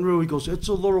 Mr. Tenryu." He goes, "It's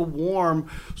a little warm,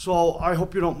 so I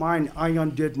hope you don't mind. I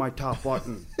undid my top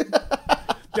button."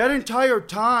 That entire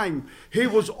time, he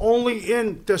was only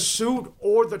in the suit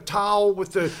or the towel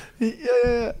with the...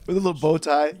 Yeah, with a little bow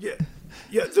tie.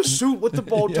 Yeah, the suit with the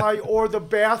bow tie or the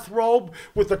bathrobe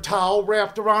with the towel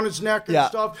wrapped around his neck and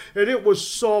stuff, and it was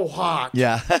so hot.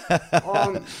 Yeah.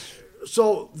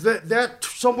 So that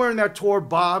somewhere in that tour,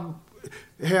 Bob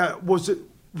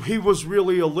he was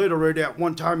really illiterate at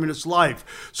one time in his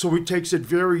life, so he takes it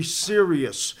very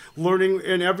serious, learning.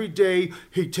 And every day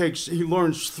he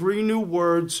learns 3 new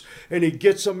words, and he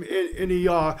gets them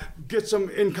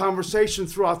in conversation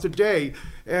throughout the day.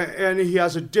 And he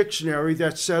has a dictionary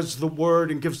that says the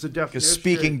word and gives the definition. A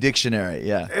speaking dictionary,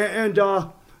 yeah. And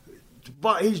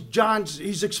but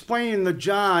he's explaining to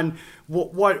John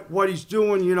what he's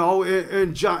doing, you know,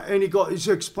 and John, and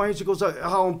he explains, he goes,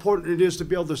 how important it is to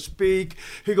be able to speak.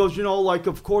 He goes, you know, like,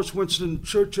 of course, Winston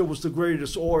Churchill was the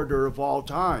greatest orator of all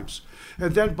times.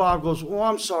 And then Bob goes, well,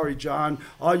 I'm sorry, John,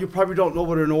 you probably don't know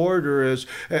what an orator is,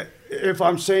 if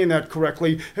I'm saying that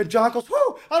correctly. And John goes,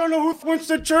 whoo, I don't know who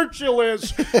Winston Churchill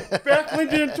is. Backlund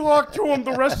didn't talk to him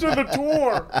the rest of the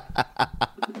tour.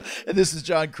 And this is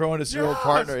John Cronus, your old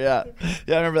partner. Yeah,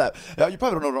 I remember that. You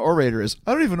probably don't know what an orator is.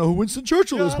 I don't even know who Winston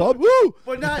Churchill is, Bob. Woo!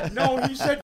 But he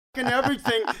said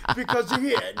everything because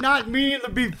he not meaning to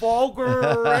be vulgar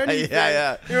or anything.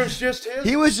 Yeah. It was just his.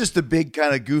 He was just a big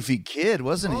kind of goofy kid,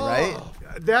 wasn't he? Right?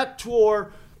 That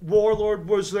tour, Warlord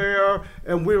was there,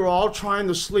 and we were all trying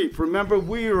to sleep. Remember,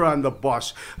 we were on the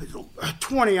bus,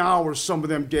 20 hours some of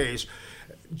them days.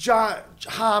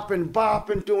 Hopping,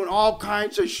 bopping, doing all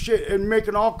kinds of shit and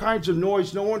making all kinds of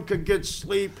noise. No one could get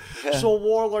sleep. So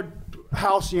Warlord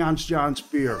halcyons John's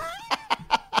beer.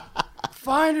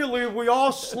 Finally, we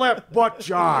all slept but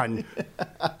John.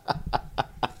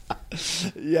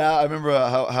 Yeah, I remember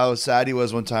how sad he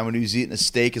was one time when he was eating a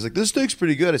steak. He's like, this steak's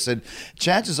pretty good. I said,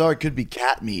 chances are it could be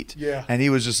cat meat. Yeah. And he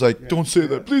was just like, don't say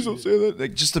that. Please don't say that.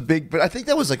 Like, just a big, but I think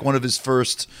that was like one of his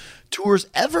first tours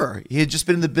ever. He had just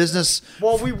been in the business.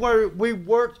 Well, we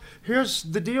worked. Here's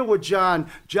the deal with John.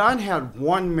 John had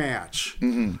one match.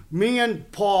 Mm-hmm. Me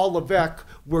and Paul Levesque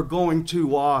were going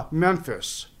to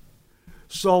Memphis.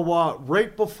 So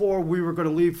right before we were going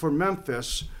to leave for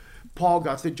Memphis, Paul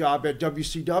got the job at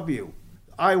WCW.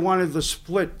 I wanted to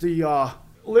split the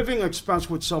living expense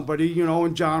with somebody, you know,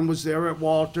 and John was there at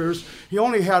Walters. He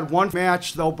only had one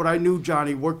match, though, but I knew John.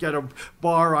 He worked at a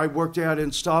bar I worked at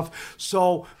and stuff.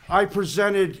 So I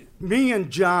presented me and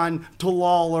John to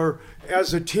Lawler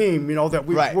as a team, you know, that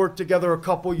we worked together a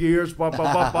couple years, blah,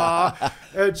 blah, blah, blah.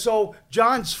 And so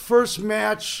John's first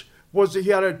match was he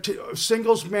had a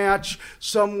singles match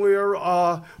somewhere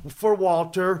for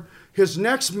Walter. His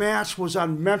next match was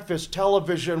on Memphis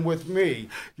television with me,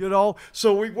 you know.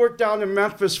 So we worked down in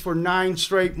Memphis for 9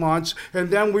 straight months, and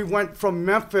then we went from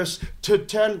Memphis to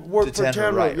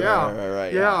Tenru.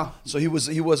 Right. Yeah. So he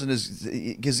wasn't as,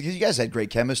 because you guys had great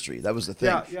chemistry. That was the thing.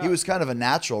 Yeah. He was kind of a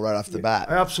natural right off the bat.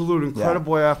 Absolute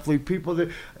incredible athlete. People that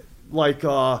like.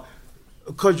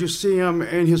 Because you see him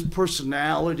and his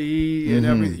personality and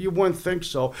everything, you wouldn't think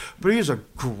so. But he's a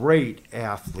great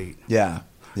athlete. Yeah.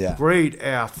 Great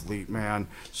athlete, man.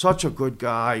 Such a good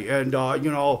guy. And,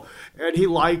 you know, and he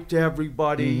liked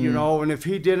everybody, you know. And if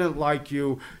he didn't like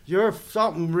you, you're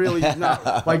something really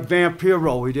not like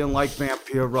Vampiro. He didn't like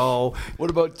Vampiro. What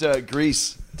about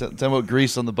Grease? Tell me about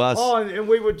Grease on the bus. Oh, and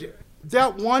we would...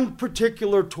 That one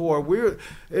particular tour,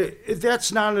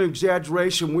 that's not an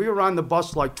exaggeration. We were on the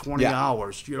bus like 20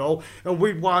 hours, you know, and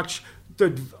we'd watch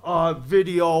the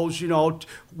videos, you know.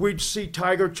 We'd see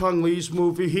Tiger Chung Lee's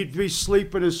movie. He'd be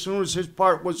sleeping as soon as his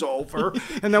part was over,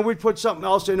 and then we'd put something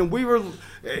else in. And we were,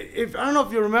 I don't know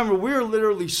if you remember, we were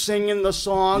literally singing the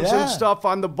songs and stuff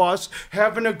on the bus,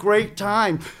 having a great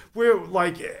time. We were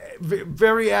like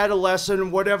very adolescent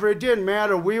and whatever. It didn't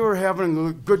matter. We were having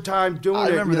a good time doing it. I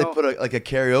remember they put a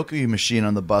karaoke machine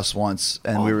on the bus once,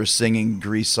 and we were singing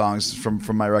Grease songs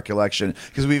from my recollection,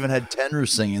 because we even had Tenru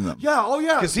singing them. Yeah,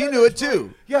 because he knew it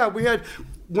too. Yeah, we had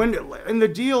and the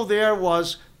deal there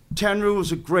was Tenru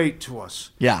was great to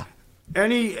us. Yeah.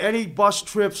 Any bus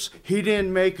trips he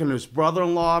didn't make and his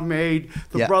brother-in-law made,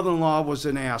 the brother-in-law was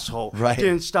an asshole. Right.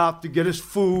 Didn't stop to get his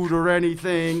food or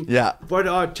anything. Yeah. But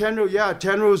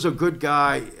Tenru was a good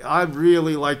guy. I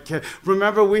really liked Tenru.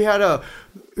 Remember, we had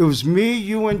it was me,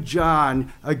 you, and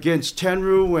John against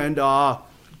Tenru and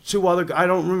 2 other guys. I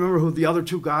don't remember who the other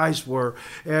 2 guys were.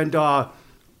 And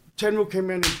Tenru came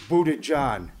in and booted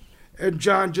John. And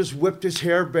John just whipped his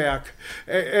hair back.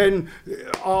 And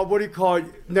what do you call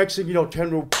it? Next thing you know,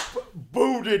 Tenru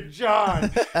booted John.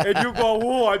 And you go,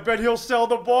 oh, I bet he'll sell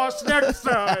the boss next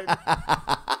time.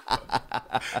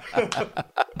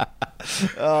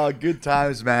 Oh, good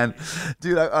times, man.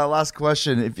 Dude, last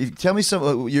question. If you tell me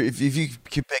if you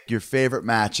could pick your favorite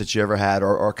match that you ever had,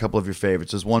 or a couple of your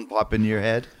favorites, does one pop into your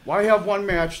head? Well, I have one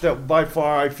match that by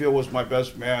far I feel was my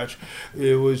best match.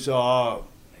 It was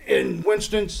in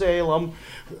Winston-Salem.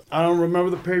 I don't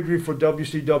remember the pay-per-view for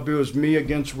WCW. It was me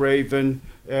against Raven,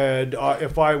 and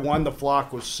if I won, the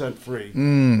flock was sent free.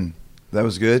 That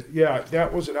was good? Yeah,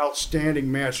 that was an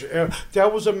outstanding match.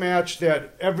 That was a match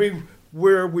that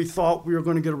everywhere we thought we were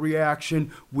going to get a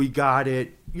reaction, we got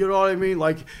it. You know what I mean?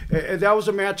 Like, that was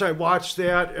a match I watched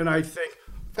that, and I think,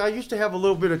 I used to have a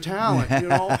little bit of talent, you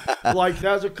know. Like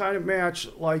that's a kind of match.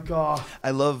 Like I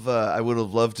love. I would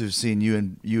have loved to have seen you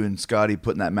and Scotty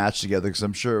putting that match together because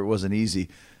I'm sure it wasn't easy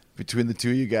between the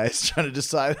two of you guys trying to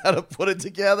decide how to put it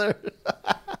together.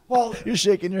 well, You're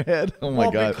shaking your head. Oh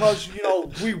my God! Because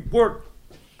we worked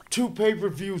 2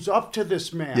 pay-per-views up to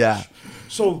this match. Yeah.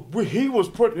 So he was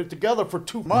putting it together for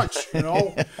 2 months,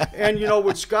 And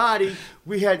with Scotty,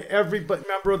 we had every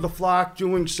member of the flock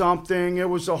doing something. It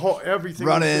was a whole everything.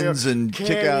 Run-ins and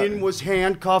kick out. Canyon was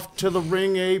handcuffed to the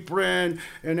ring apron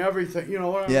and everything.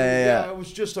 Yeah. It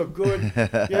was just a good.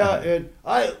 And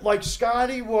I like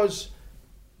Scotty was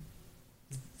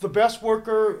the best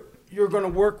worker you're going to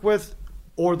work with,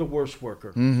 or the worst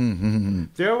worker. Mm-hmm.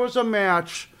 There was a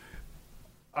match.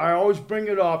 I always bring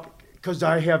it up because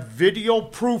I have video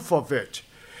proof of it.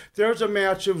 There's a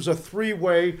match. It was a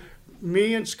 3-way.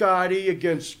 Me and Scotty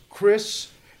against Chris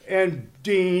and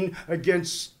Dean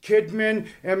against Kidman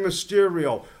and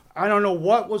Mysterio. I don't know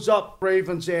what was up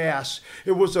Raven's ass.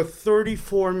 It was a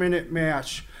 34-minute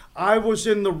match. I was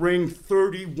in the ring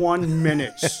 31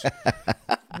 minutes.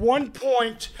 1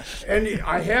 point, and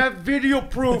I have video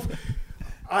proof.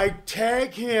 I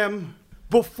tag him.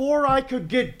 Before I could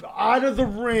get out of the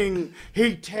ring,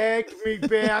 he tagged me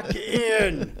back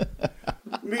in.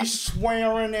 Me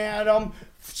swearing at him.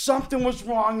 Something was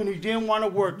wrong and he didn't want to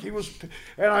work.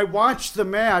 And I watched the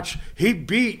match. He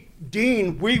beat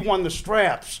Dean. We won the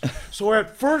straps. So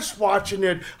at first watching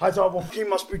it, I thought, well, he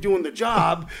must be doing the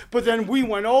job. But then we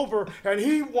went over and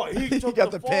he took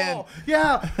got the fall. pin.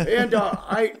 Yeah, and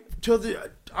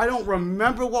I don't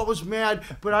remember what was mad,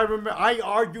 but I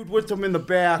argued with him in the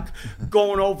back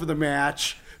going over the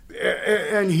match.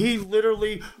 And he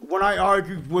literally, when I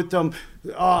argued with him,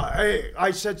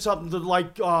 I said something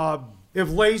like, if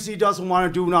Lazy doesn't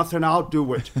want to do nothing, I'll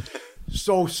do it.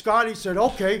 So Scotty said,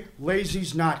 okay,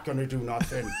 Lazy's not going to do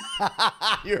nothing.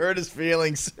 You hurt his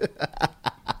feelings.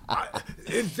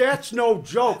 That's no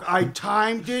joke. I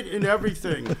timed it and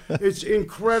everything. It's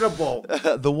incredible.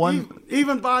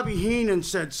 Even Bobby Heenan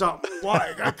said something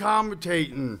like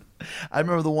commentating. I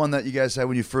remember the one that you guys had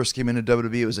when you first came into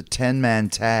WWE. It was a 10-man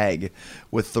tag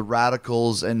with the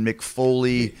Radicals and Mick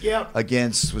Foley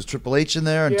against, was Triple H in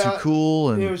there and Too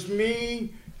Cool? And it was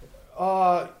me,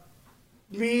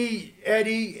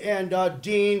 Eddie, and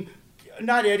Dean.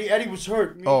 Not Eddie. Eddie was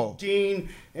hurt. Me, Dean,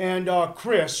 and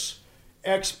Chris,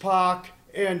 X-Pac,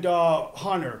 and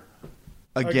Hunter.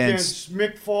 Against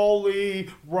Mick Foley,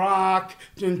 Rock,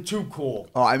 and Too Cool.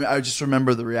 Oh, I just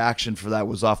remember the reaction for that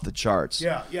was off the charts.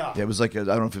 Yeah. It was like I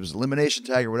don't know if it was elimination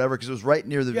tag or whatever because it was right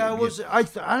near the. Yeah, it was. I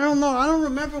don't know. I don't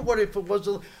remember if it was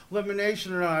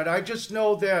elimination or not. I just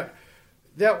know that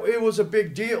it was a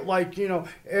big deal. Like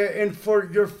and for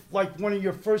one of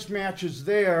your first matches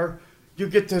there, you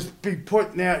get to be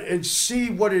put in that and see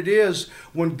what it is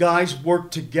when guys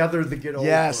work together to get over.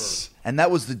 Yes. And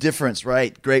that was the difference,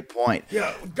 right? Great point.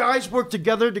 Yeah, guys work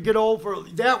together to get over.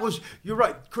 You're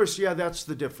right, Chris. Yeah, that's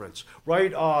the difference,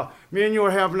 right? Me and you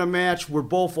are having a match. We're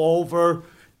both over.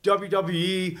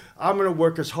 WWE, I'm going to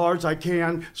work as hard as I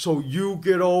can so you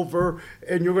get over,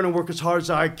 and you're going to work as hard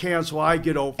as I can so I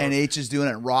get over. And H is doing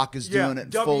it, Rock is doing it,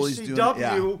 and Foley's doing it.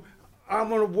 WCW, I'm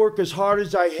going to work as hard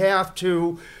as I have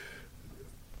to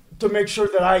make sure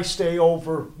that I stay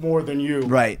over more than you.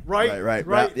 Right.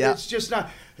 Yeah. It's just not.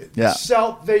 Yeah.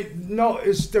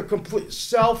 It's the complete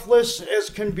selfless as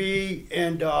can be,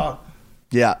 and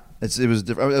yeah, it was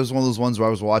different. It was one of those ones where I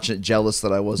was watching it, jealous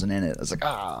that I wasn't in it. I was like,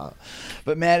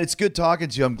 but man, it's good talking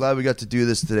to you. I'm glad we got to do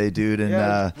this today, dude. And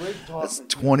that's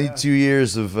 22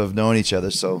 years of knowing each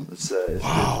other, so it's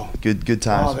wow, good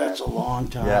times. Oh, that's a long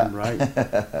time,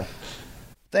 right?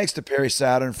 Thanks to Perry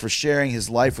Saturn for sharing his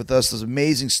life with us, those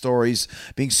amazing stories,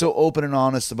 being so open and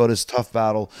honest about his tough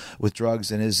battle with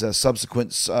drugs and his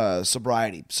subsequent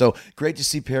sobriety. So great to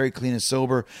see Perry clean and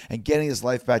sober and getting his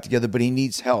life back together, but he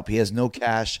needs help. He has no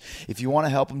cash. If you want to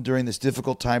help him during this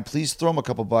difficult time, please throw him a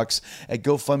couple bucks at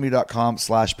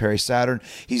GoFundMe.com/Perry Saturn.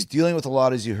 He's dealing with a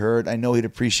lot, as you heard. I know he'd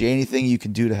appreciate anything you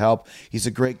can do to help. He's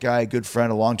a great guy, a good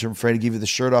friend, a long-term friend. He'd give you the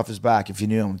shirt off his back if you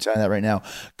knew him. I'm telling you that right now.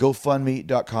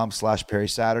 GoFundMe.com/Perry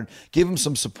Saturn. Give him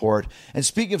some support. And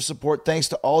speaking of support, thanks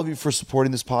to all of you for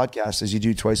supporting this podcast as you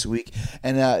do twice a week.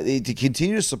 And to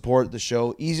continue to support the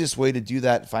show, easiest way to do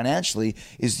that financially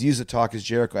is to use the Talk is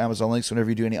Jericho Amazon links whenever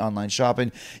you do any online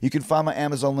shopping. You can find my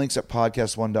Amazon links at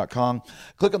podcast1.com.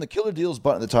 Click on the Killer Deals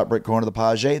button at the top right corner of the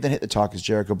page, then hit the Talk is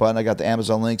Jericho button. I got the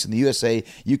Amazon links in the USA,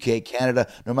 UK, Canada.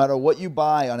 No matter what you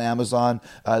buy on Amazon,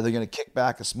 they're going to kick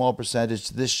back a small percentage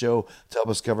to this show to help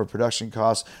us cover production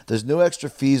costs. There's no extra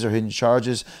fees or hidden charges.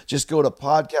 challenges, just go to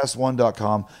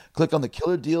podcast1.com, click on the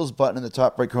Killer Deals button in the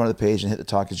top right corner of the page and hit the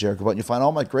Talk is Jericho button. You'll find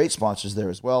all my great sponsors there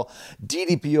as well.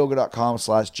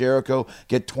 ddpyoga.com/Jericho.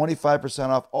 Get 25%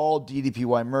 off all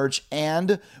DDPY merch,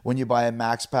 and when you buy a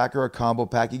max pack or a combo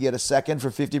pack, you get a second for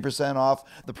 50% off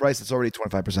the price that's already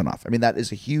 25% off. I mean, that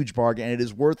is a huge bargain, and it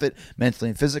is worth it mentally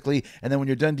and physically. And then when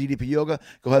you're done DDP Yoga,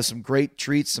 go have some great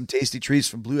treats, some tasty treats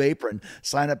from Blue Apron.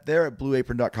 Sign up there at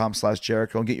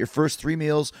blueapron.com/Jericho and get your first 3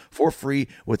 meals for free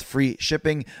with free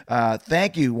shipping.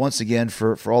 Thank you once again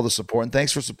for all the support, and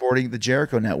thanks for supporting the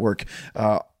Jericho Network.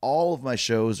 All of my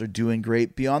shows are doing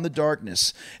great. Beyond the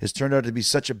Darkness has turned out to be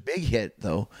such a big hit,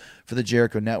 though, for the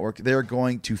Jericho Network. They're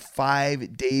going to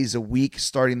 5 days a week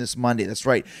starting this Monday. That's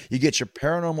right. You get your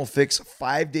paranormal fix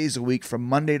 5 days a week from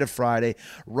Monday to Friday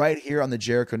right here on the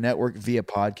Jericho Network via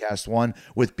Podcast One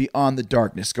with Beyond the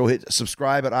Darkness. Go hit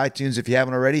subscribe at iTunes if you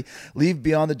haven't already. Leave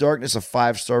Beyond the Darkness a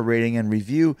 5-star rating and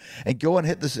review, and go and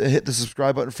hit the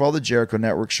subscribe button for all the Jericho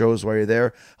Network shows while you're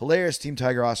there. Hilarious Team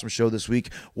Tiger Awesome show this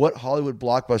week. What Hollywood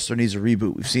blockbuster needs a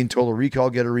reboot? We've seen Total Recall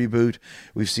get a reboot.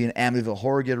 We've seen Amityville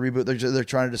Horror get a reboot. They're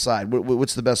trying to decide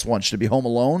what's the best one. Should it be Home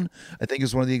Alone? I think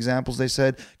is one of the examples they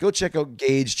said. Go check out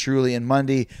Gage, Truly, and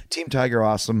Monday. Team Tiger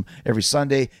Awesome every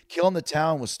Sunday. Killing the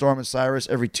Town with Storm and Cyrus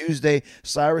every Tuesday.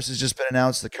 Cyrus has just been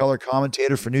announced the color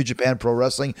commentator for New Japan Pro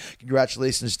Wrestling.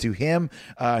 Congratulations to him.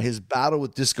 His battle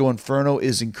with Disco Inferno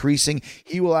is increasing.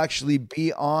 He will actually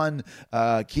be on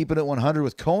Keeping It 100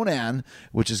 with Conan,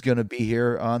 which is going to be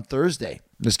here on Thursday.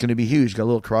 It's going to be huge. Got a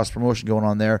little cross promotion going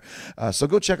on there. So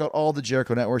go check out all the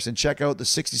Jericho Networks and check out the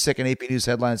 60-second AP News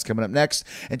headlines coming up next.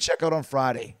 And check out on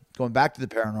Friday, going back to the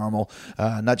paranormal,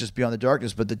 not just Beyond the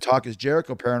Darkness, but the Talk is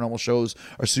Jericho paranormal shows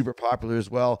are super popular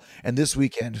as well. And this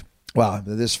weekend, well,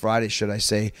 this Friday, should I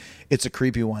say, it's a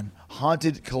creepy one.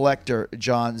 Haunted collector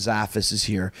John Zaffis is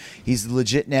here. He's the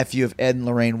legit nephew of Ed and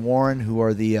Lorraine Warren, who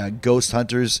are the ghost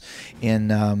hunters in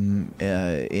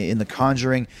The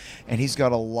Conjuring, and he's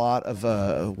got a lot of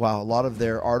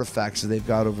their artifacts that they've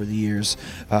got over the years.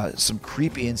 Some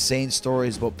creepy, insane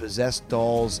stories about possessed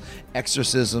dolls,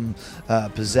 exorcism,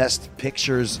 possessed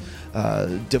pictures,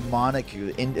 demonic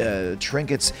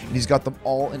trinkets, and he's got them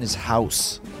all in his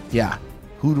house. Yeah.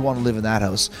 Who'd want to live in that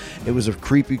house? It was a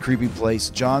creepy, creepy place.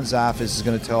 John Zaffis is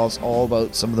going to tell us all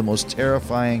about some of the most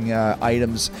terrifying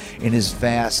items in his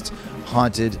vast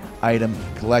haunted item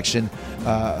collection.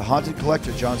 Haunted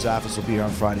collector John Zaffis will be here on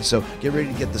Friday. So get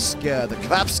ready to get the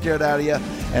clap scared out of you.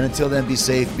 And until then, be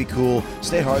safe, be cool,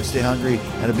 stay hard, stay hungry,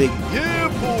 and a big yeah,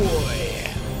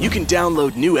 boy. You can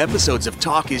download new episodes of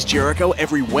Talk is Jericho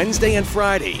every Wednesday and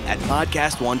Friday at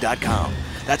podcastone.com.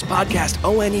 That's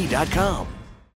podcastone.com.